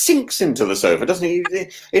sinks into the sofa, doesn't he?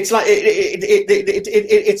 It's like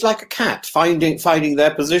it's like a cat finding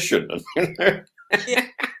their position. Yeah.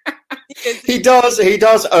 He does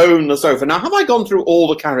own the sofa. Now, have I gone through all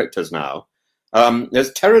the characters now?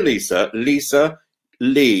 There's Terralisa, Lisa,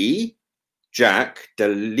 Lee, Jack,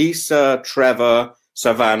 Delisa, Trevor,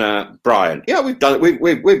 Savannah, Brian. Yeah, we've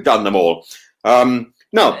done them all.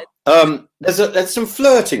 There's some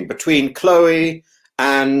flirting between Chloe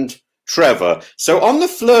and Trevor. So on the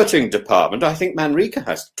flirting department, I think Manrika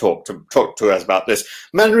has to talk to us about this.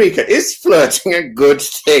 Manrika, is flirting a good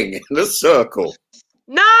thing in the circle?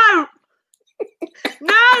 No,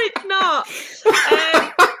 it's not.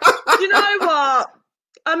 You know what?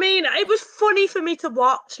 I mean, it was funny for me to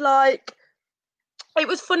watch. Like, it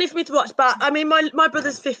was funny for me to watch. But I mean, my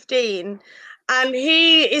brother's 15. And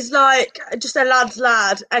he is like just a lad's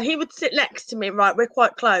lad, and he would sit next to me, right? We're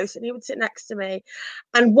quite close, and he would sit next to me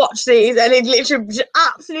and watch these, and it literally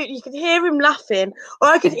absolutely, you could hear him laughing,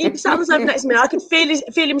 or he'd sat on the sofa next to me, and I could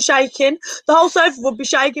feel him shaking. The whole sofa would be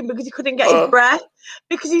shaking because he couldn't get his breath,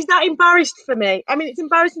 because he's that embarrassed for me. I mean, it's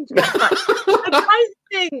embarrassing to watch that.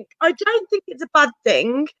 I don't think it's a bad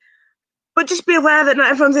thing, but just be aware that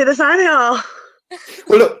not everyone's either side.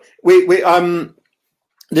 Well, look, we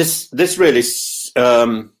This really segues.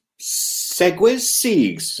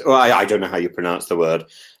 Or I don't know how you pronounce the word,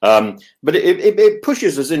 but it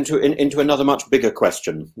pushes us into another much bigger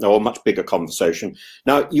question or much bigger conversation.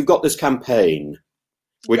 Now you've got this campaign,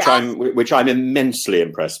 which I'm immensely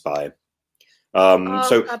impressed by.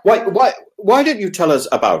 So why don't you tell us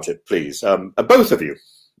about it, please? Both of you.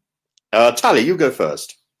 Tally, you go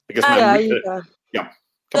first because you go. Yeah.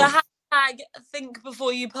 The hashtag think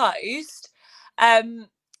before you post.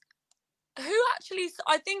 Who actually?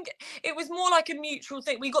 I think it was more like a mutual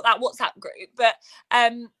thing. We got that WhatsApp group, but I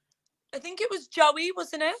think it was Joey,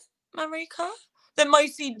 wasn't it, Manrika, that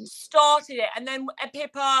mostly started it, and then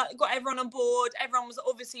Pippa got everyone on board. Everyone was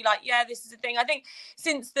obviously like, "Yeah, this is a thing." I think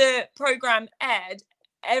since the program aired,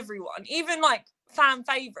 everyone, even like fan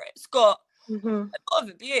favorites, got a lot of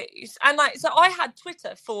abuse. And like, so I had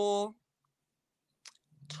Twitter for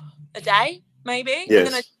a day, maybe, yes. And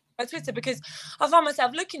then I Twitter because I found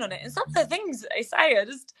myself looking on it, and some of the things that they say are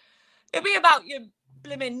just, it'd be about your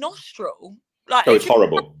blimmin' nostril. Like, it's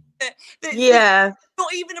horrible. Yeah. It's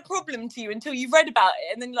not even a problem to you until you've read about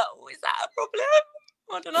it, and then you're like, oh, is that a problem?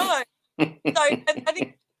 I don't know. So I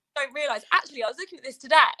think I don't realise. Actually, I was looking at this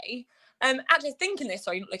today. I was thinking this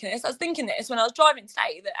when I was driving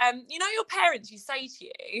today, that you know, your parents used to say to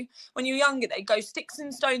you when you were younger, they go, sticks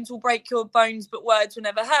and stones will break your bones, but words will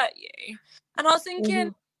never hurt you. And I was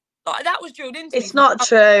thinking, like, that was drilled into me. It's not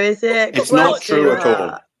true, is it? It's not true at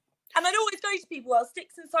all. And I'd always go to people, well,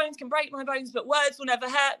 sticks and stones can break my bones, but words will never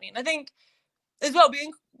hurt me. And I think, as well,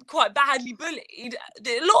 being quite badly bullied,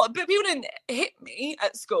 but people didn't hit me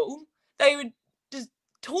at school. They would just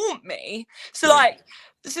taunt me. So,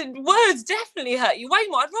 words definitely hurt you way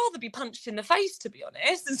more. I'd rather be punched in the face, to be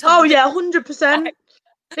honest. Oh, yeah, 100%.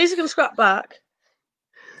 These are going to scrap back.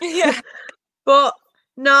 Yeah. But...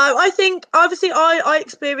 no, I think obviously I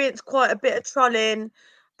experienced quite a bit of trolling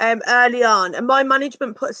early on, and my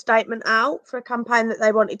management put a statement out for a campaign that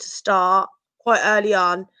they wanted to start quite early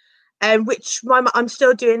on, which I'm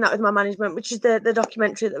still doing that with my management, which is the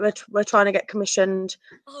documentary that we're trying to get commissioned,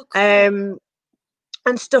 and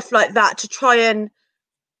stuff like that, to try and,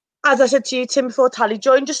 as I said to you, Tim, before Tally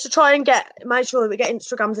joined, just to try and make sure that we get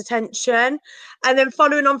Instagram's attention. And then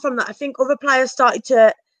following on from that, I think other players started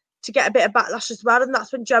to get a bit of backlash as well, and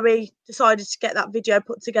that's when Joey decided to get that video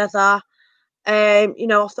put together, you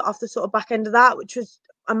know, off the sort of back end of that, which was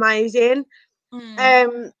amazing.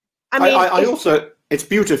 I also, it's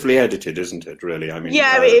beautifully edited, isn't it, really? I mean,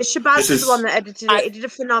 yeah, it is. Shabazz is the one that edited it. He did a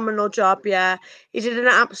phenomenal job, yeah. He did an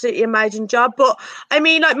absolutely amazing job. But, I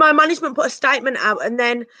mean, like, my management put a statement out, and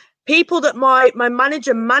then people that my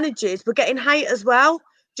manager manages were getting hate as well,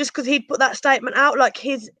 just because he'd put that statement out, like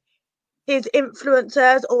his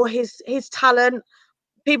influencers or his talent,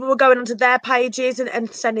 people were going onto their pages and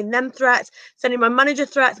sending them threats, sending my manager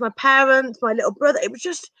threats, my parents, my little brother.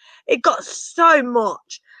 It got so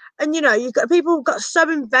much. And, you know, people got so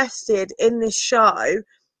invested in this show,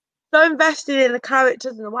 so invested in the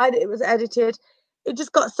characters and the way that it was edited. It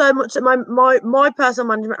just got so much that my personal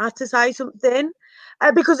management had to say something.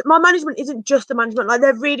 Because my management isn't just the management, like,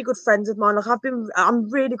 they're really good friends of mine. Like, I'm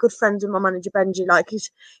really good friends with my manager Benji. Like, he's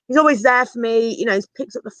always there for me. You know, he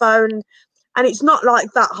picks up the phone, and it's not like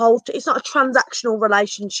it's not a transactional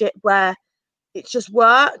relationship where it's just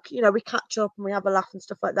work. You know, we catch up and we have a laugh and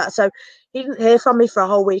stuff like that. So he didn't hear from me for a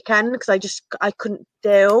whole weekend because I couldn't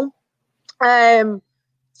deal.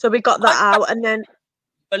 So we got that out, and then.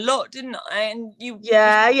 A lot, didn't I? And you,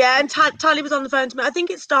 and Tally was on the phone to me. I think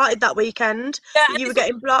it started that weekend. Yeah, you were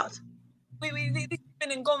getting blocked. This has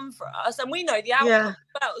been and gone for us, and we know the outcome as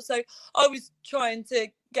well. So I was trying to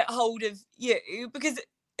get hold of you because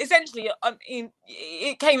essentially, I mean,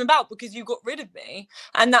 it came about because you got rid of me,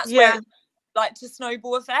 and that's where like to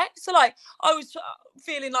snowball effect. So like I was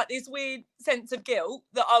feeling like this weird sense of guilt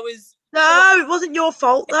that I was. No, it wasn't your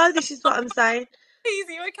fault though. This is what I'm saying.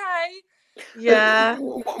 Easy, okay. Yeah.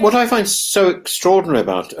 What I find so extraordinary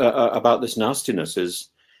about this nastiness is,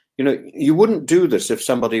 you know, you wouldn't do this if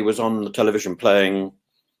somebody was on the television playing,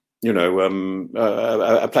 you know,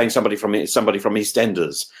 playing somebody from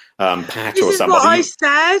EastEnders, Pat this or somebody. This is what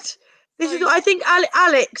I said. This is what I think.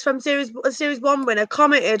 Alex from Series 1 winner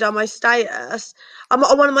commented on my status, on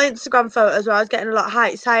one of my Instagram photos where I was getting a lot of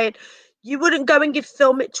hate, saying, "You wouldn't go and give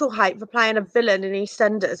Phil Mitchell hate for playing a villain in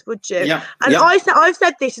EastEnders, would you?" Yeah. And I've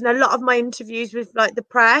said this in a lot of my interviews with like the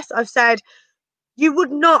press. I've said, you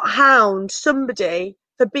would not hound somebody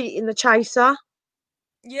for beating the chaser.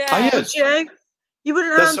 Yeah. Would you? You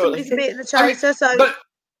wouldn't hound somebody for beating the chaser.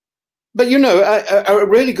 But you know, a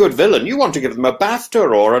really good villain, you want to give them a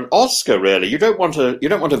BAFTA or an Oscar. Really, you don't want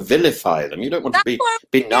to vilify them. You don't want to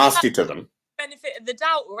be nasty to them. Benefit of the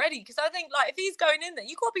doubt already, because I think like if he's going in there,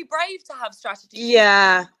 you've got to be brave to have strategy.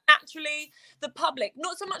 Yeah. Naturally, the public,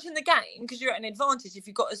 not so much in the game because you're at an advantage if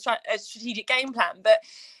you've got a strategic game plan, but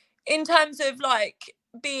in terms of like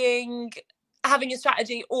having a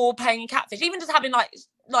strategy or playing a catfish, even just having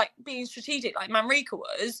like being strategic like Manrika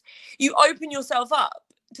was, you open yourself up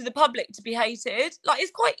to the public to be hated. Like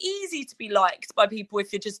it's quite easy to be liked by people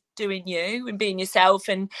if you're just doing you and being yourself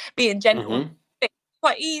and being gentle. Mm-hmm. It's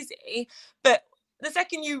quite easy, but the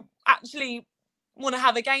second you actually want to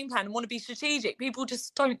have a game plan and want to be strategic, people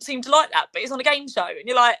just don't seem to like that. But it's on a game show and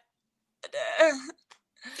you're like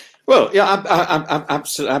well, yeah,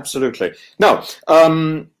 absolutely. Now,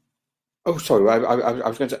 oh, sorry, I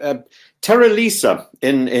was going to Terra Lisa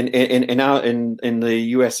in the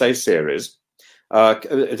USA series.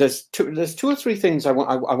 There's two or three things I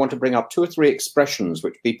want to bring up. Two or three expressions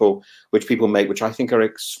which people make, which I think are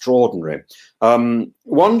extraordinary.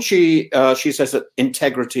 One, she says that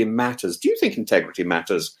integrity matters. Do you think integrity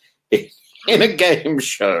matters in a game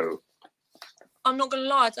show? I'm not going to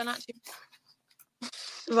lie, I don't actually.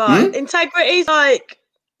 Right, integrity is like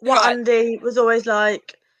what Andy was always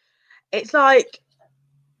like. It's like,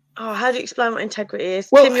 how do you explain what integrity is?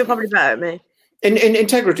 Well, Tim, you're probably better at me. In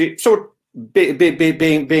integrity, sort of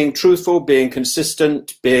being truthful, being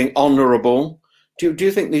consistent, being honourable. Do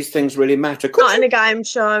you think these things really matter? Not in a game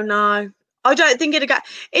show, no. I don't think in a game.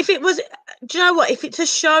 If it was, do you know what? If it's a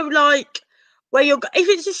show like if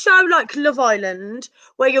it's a show like Love Island,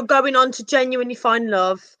 where you're going on to genuinely find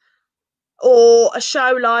love, or a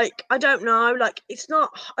show like, I don't know, like it's not,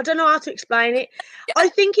 I don't know how to explain it. Yeah. I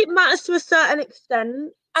think it matters to a certain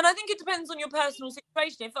extent. And I think it depends on your personal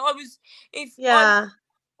situation. If I'm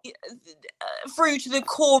through to the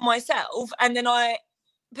core myself and then I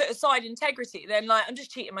put aside integrity, then like I'm just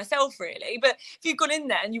cheating myself really. But if you've gone in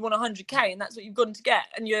there and you want 100k and that's what you've gone to get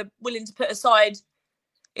and you're willing to put aside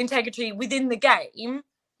integrity within the game,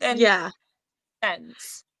 then yeah,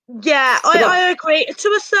 sense. Yeah, I agree to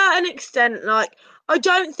a certain extent. Like, I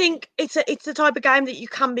don't think it's the type of game that you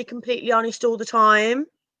can be completely honest all the time.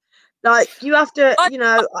 Like, you have to, you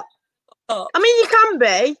know. I mean, you can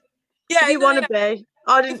be. Yeah, if you want to be.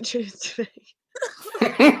 I didn't choose to be.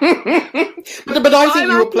 but I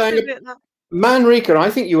think you were playing Manrika. I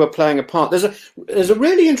think you were playing a part. There's a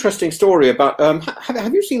really interesting story about.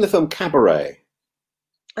 Have you seen the film Cabaret?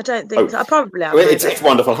 I don't think so. I probably have. It's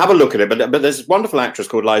wonderful. Have a look at it. But there's this wonderful actress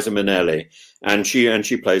called Liza Minnelli, and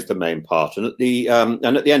she plays the main part. And at the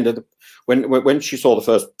end of when she saw the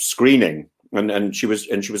first screening, and she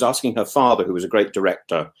was asking her father, who was a great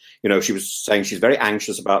director, you know, she was saying she's very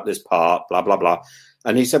anxious about this part, blah blah blah,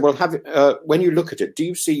 and he said, well, when you look at it, do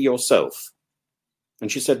you see yourself? And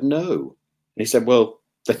she said no. And he said, well,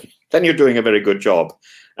 then you're doing a very good job.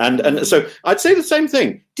 And so I'd say the same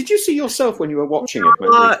thing. Did you see yourself when you were watching it,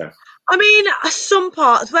 Manrika? I mean, some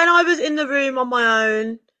parts, when I was in the room on my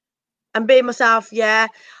own and being myself, yeah.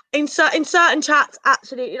 In certain chats,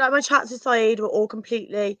 absolutely. Like, my chats with Saeed were all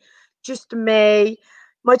completely just me.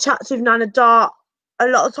 My chats with Nana Dart, a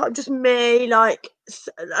lot of time, just me, like,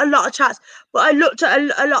 a lot of chats. But I looked at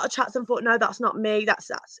a lot of chats and thought, no, that's not me. That's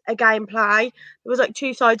a gameplay. There was, like,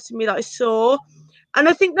 two sides to me that I saw. And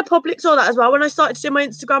I think the public saw that as well. When I started to do my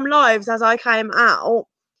Instagram lives as I came out,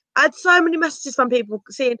 I had so many messages from people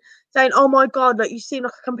saying, oh my God, like, you seem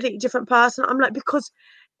like a completely different person. I'm like, because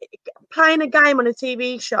playing a game on a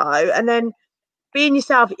TV show and then being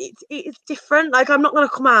yourself, it's different. Like, I'm not going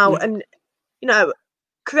to come out and, you know,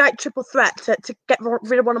 create triple threat to get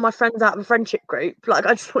rid of one of my friends out of a friendship group. Like,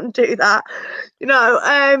 I just wouldn't do that. You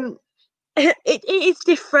know, it is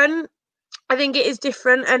different. I think it is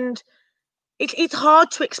different. And it's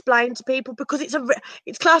hard to explain to people because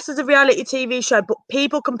it's classed as a reality TV show, but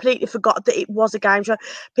people completely forgot that it was a game show.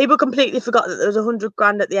 People completely forgot that there was 100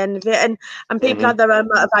 grand at the end of it, and people had their own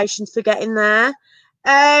motivations for getting there.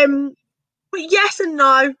 But yes and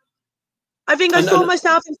no. I think I saw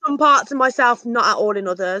myself in some parts and myself not at all in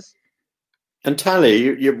others. And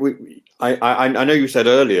Tally, I know you said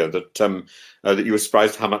earlier that that you were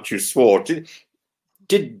surprised how much you swore.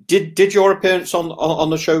 Did your appearance on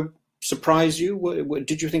the show surprise you?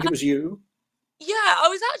 Did you think it was you? Yeah, I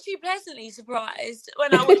was actually pleasantly surprised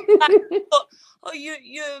when I went back and thought, oh, you're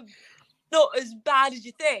not as bad as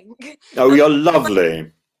you think. Oh, you're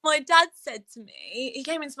lovely. My dad said to me, he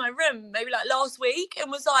came into my room maybe like last week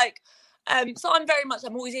and was like, so I'm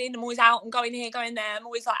always in, I'm always out, I'm going here, going there, I'm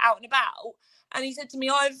always like out and about. And he said to me,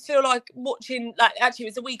 I feel like watching, like actually it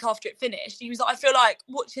was a week after it finished. He was like, I feel like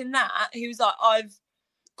watching that. He was like, I've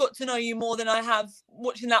got to know you more than I have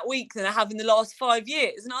watching that week than I have in the last 5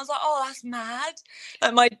 years. And I was like, oh, that's mad.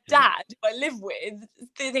 Like my dad, who I live with,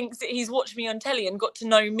 thinks that he's watched me on telly and got to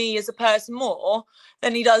know me as a person more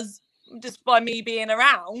than he does just by me being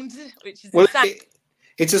around, which is insane.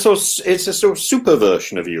 It's a sort of super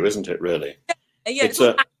version of you, isn't it? Really? Yeah, it's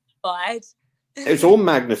all magnified. It's all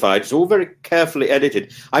magnified. It's all very carefully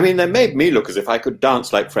edited. I mean, they made me look as if I could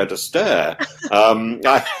dance like Fred Astaire.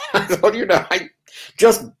 I thought,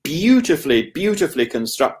 just beautifully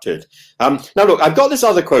constructed. Now, look, I've got this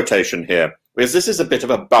other quotation here, because this is a bit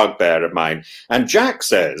of a bugbear of mine. And Jack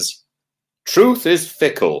says, truth is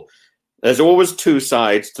fickle. There's always two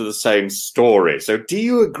sides to the same story. So do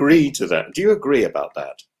you agree to that? Do you agree about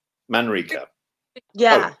that? Manrika?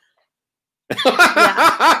 Yeah. Oh.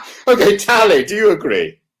 Yeah. Okay, Tally, do you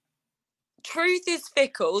agree? Truth is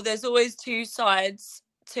fickle. There's always two sides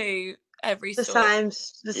to every story.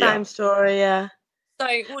 The same story, yeah. So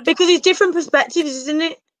because it's different perspectives, isn't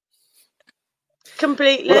it?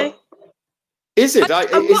 Completely. Well, is it?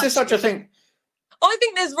 Is there such a thing? I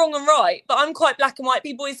think there's wrong and right, but I'm quite black and white.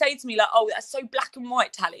 People always say to me, like, oh, that's so black and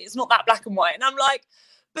white, Tally. It's not that black and white. And I'm like,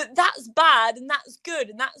 but that's bad and that's good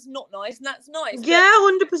and that's not nice and that's nice. Yeah,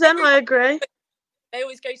 100%, I agree. They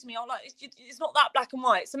always go to me, I'm like, it's not that black and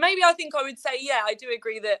white. So maybe I think I would say, yeah, I do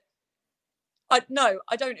agree that. No,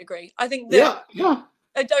 I don't agree. I think that. Yeah.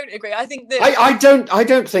 I don't agree. I think that. I don't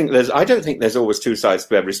think there's always two sides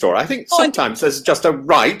to every story. I think sometimes there's just a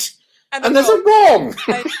right and there's a wrong.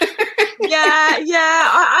 Yeah,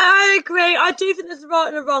 I agree. I do think there's a right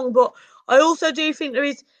and a wrong, but I also do think there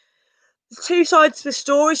is two sides to the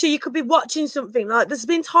story. So you could be watching something like there's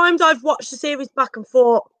been times I've watched the series back and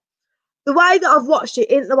forth. The way that I've watched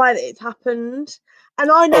it isn't the way that it's happened,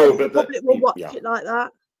 and I know the public will watch it like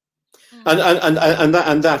that. And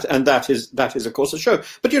that is of course a show.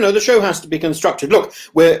 But the show has to be constructed. Look,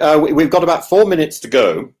 we've got about 4 minutes to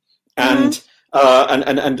go, and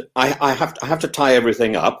I have to tie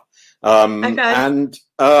everything up. Okay. And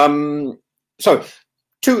so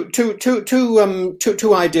two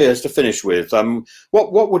ideas to finish with.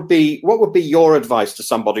 What would be your advice to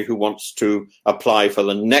somebody who wants to apply for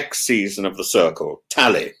the next season of The Circle?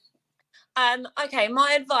 Tally. Okay,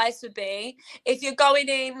 my advice would be, if you're going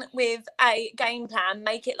in with a game plan,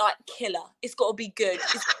 make it like killer. It's got to be good.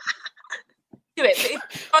 Do it.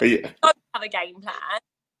 But if you don't have a game plan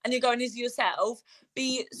and you're going as yourself,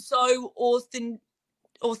 be so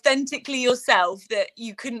authentically yourself that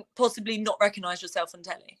you couldn't possibly not recognise yourself on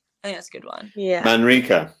telly. I think that's a good one. Yeah.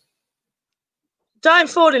 Manrika. Don't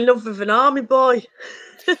fall in love with an army boy.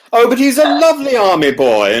 Oh, but he's a lovely army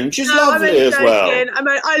boy, and she's lovely as well. I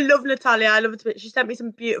mean, I love Natalia. I love her to bit. She sent me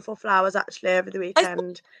some beautiful flowers actually over the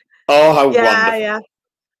weekend. Oh, how wonderful! Yeah.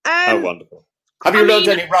 How wonderful. Have you learned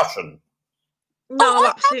any Russian? No,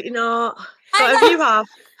 absolutely not. But you have.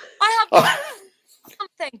 I have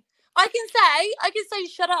something. I can say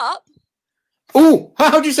shut up. Ooh,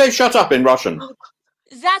 how do you say shut up in Russian?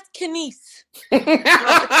 That kanis.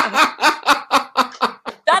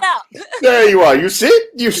 Shut up. There you are. You see?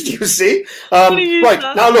 You see? Right,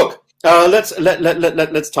 now look,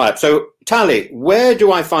 let's type. So, Tally, where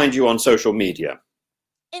do I find you on social media?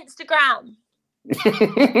 Instagram.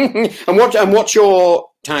 and what's your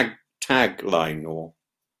tagline or?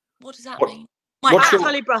 What does that mean?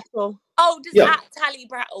 Tally Brattle. Oh, at Tally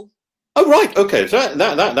Brattle. Oh right, okay. So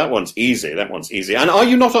that one's easy. That one's easy. And are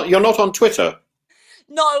you not? You're not on Twitter?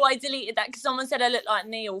 No, I deleted that because someone said I look like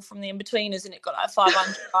Neil from The Inbetweeners, and it got like 500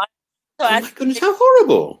 likes. So oh my goodness, how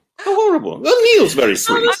horrible! How horrible. Well, Neil's very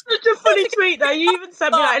sweet. Oh, that's such a funny tweet, though. You even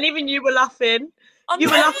sent me that, and even you were laughing. You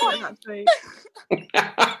were laughing at that tweet.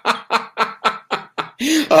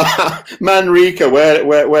 Manrika, where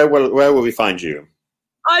will we find you?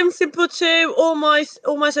 I'm simple too. All my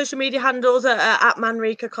social media handles are at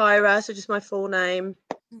Manrika Kyra, so just my full name.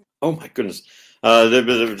 Oh my goodness,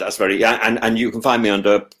 that's very and you can find me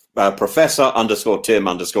under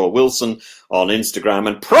Professor_Tim_Wilson on Instagram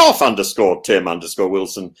and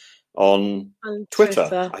Prof_Tim_Wilson on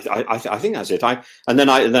Twitter. I think that's it. And then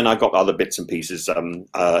I got other bits and pieces in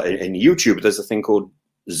YouTube. There's a thing called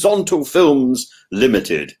Zontal Films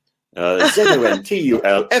Limited.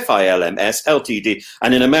 ZONTULFILMS LTD,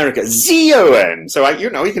 and in America ZON. So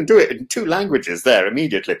you can do it in 2 languages there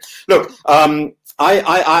immediately. Look,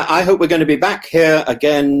 I hope we're going to be back here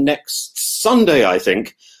again next Sunday. I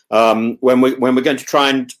think when we're going to try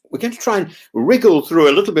and wriggle through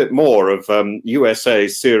a little bit more of USA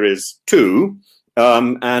Series 2,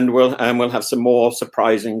 and we'll have some more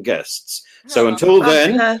surprising guests. So until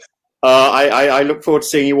then. I look forward to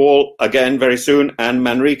seeing you all again very soon. And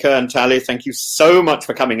Manrika and Tally, thank you so much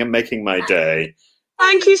for coming and making my day.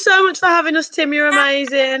 Thank you so much for having us, Tim. You're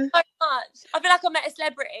amazing. So much. I feel like I met a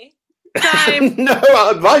celebrity. No,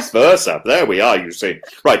 vice versa. There we are, you see.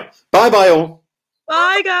 Right. Bye-bye all.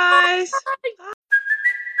 Bye, guys. Bye.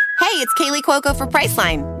 Hey, it's Kaylee Cuoco for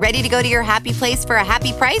Priceline. Ready to go to your happy place for a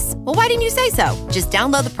happy price? Well, why didn't you say so? Just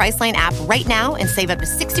download the Priceline app right now and save up to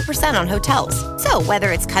 60% on hotels. So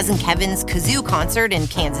whether it's Cousin Kevin's Kazoo Concert in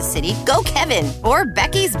Kansas City, go Kevin, or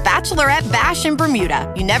Becky's Bachelorette Bash in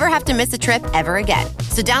Bermuda, you never have to miss a trip ever again.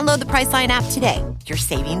 So download the Priceline app today. Your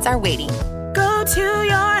savings are waiting. Go to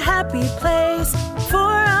your happy place for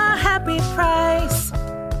a happy price.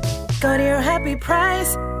 Go to your happy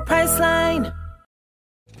price, Priceline.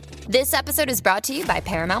 This episode is brought to you by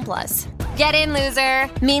Paramount Plus. Get in, loser!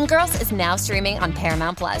 Mean Girls is now streaming on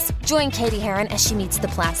Paramount Plus. Join Katie Heron as she meets the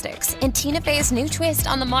plastics in Tina Fey's new twist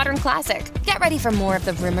on the modern classic. Get ready for more of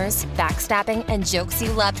the rumors, backstabbing, and jokes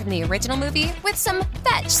you loved from the original movie with some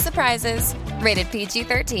fetch surprises. Rated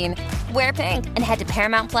PG-13. Wear pink and head to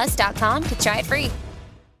ParamountPlus.com to try it free.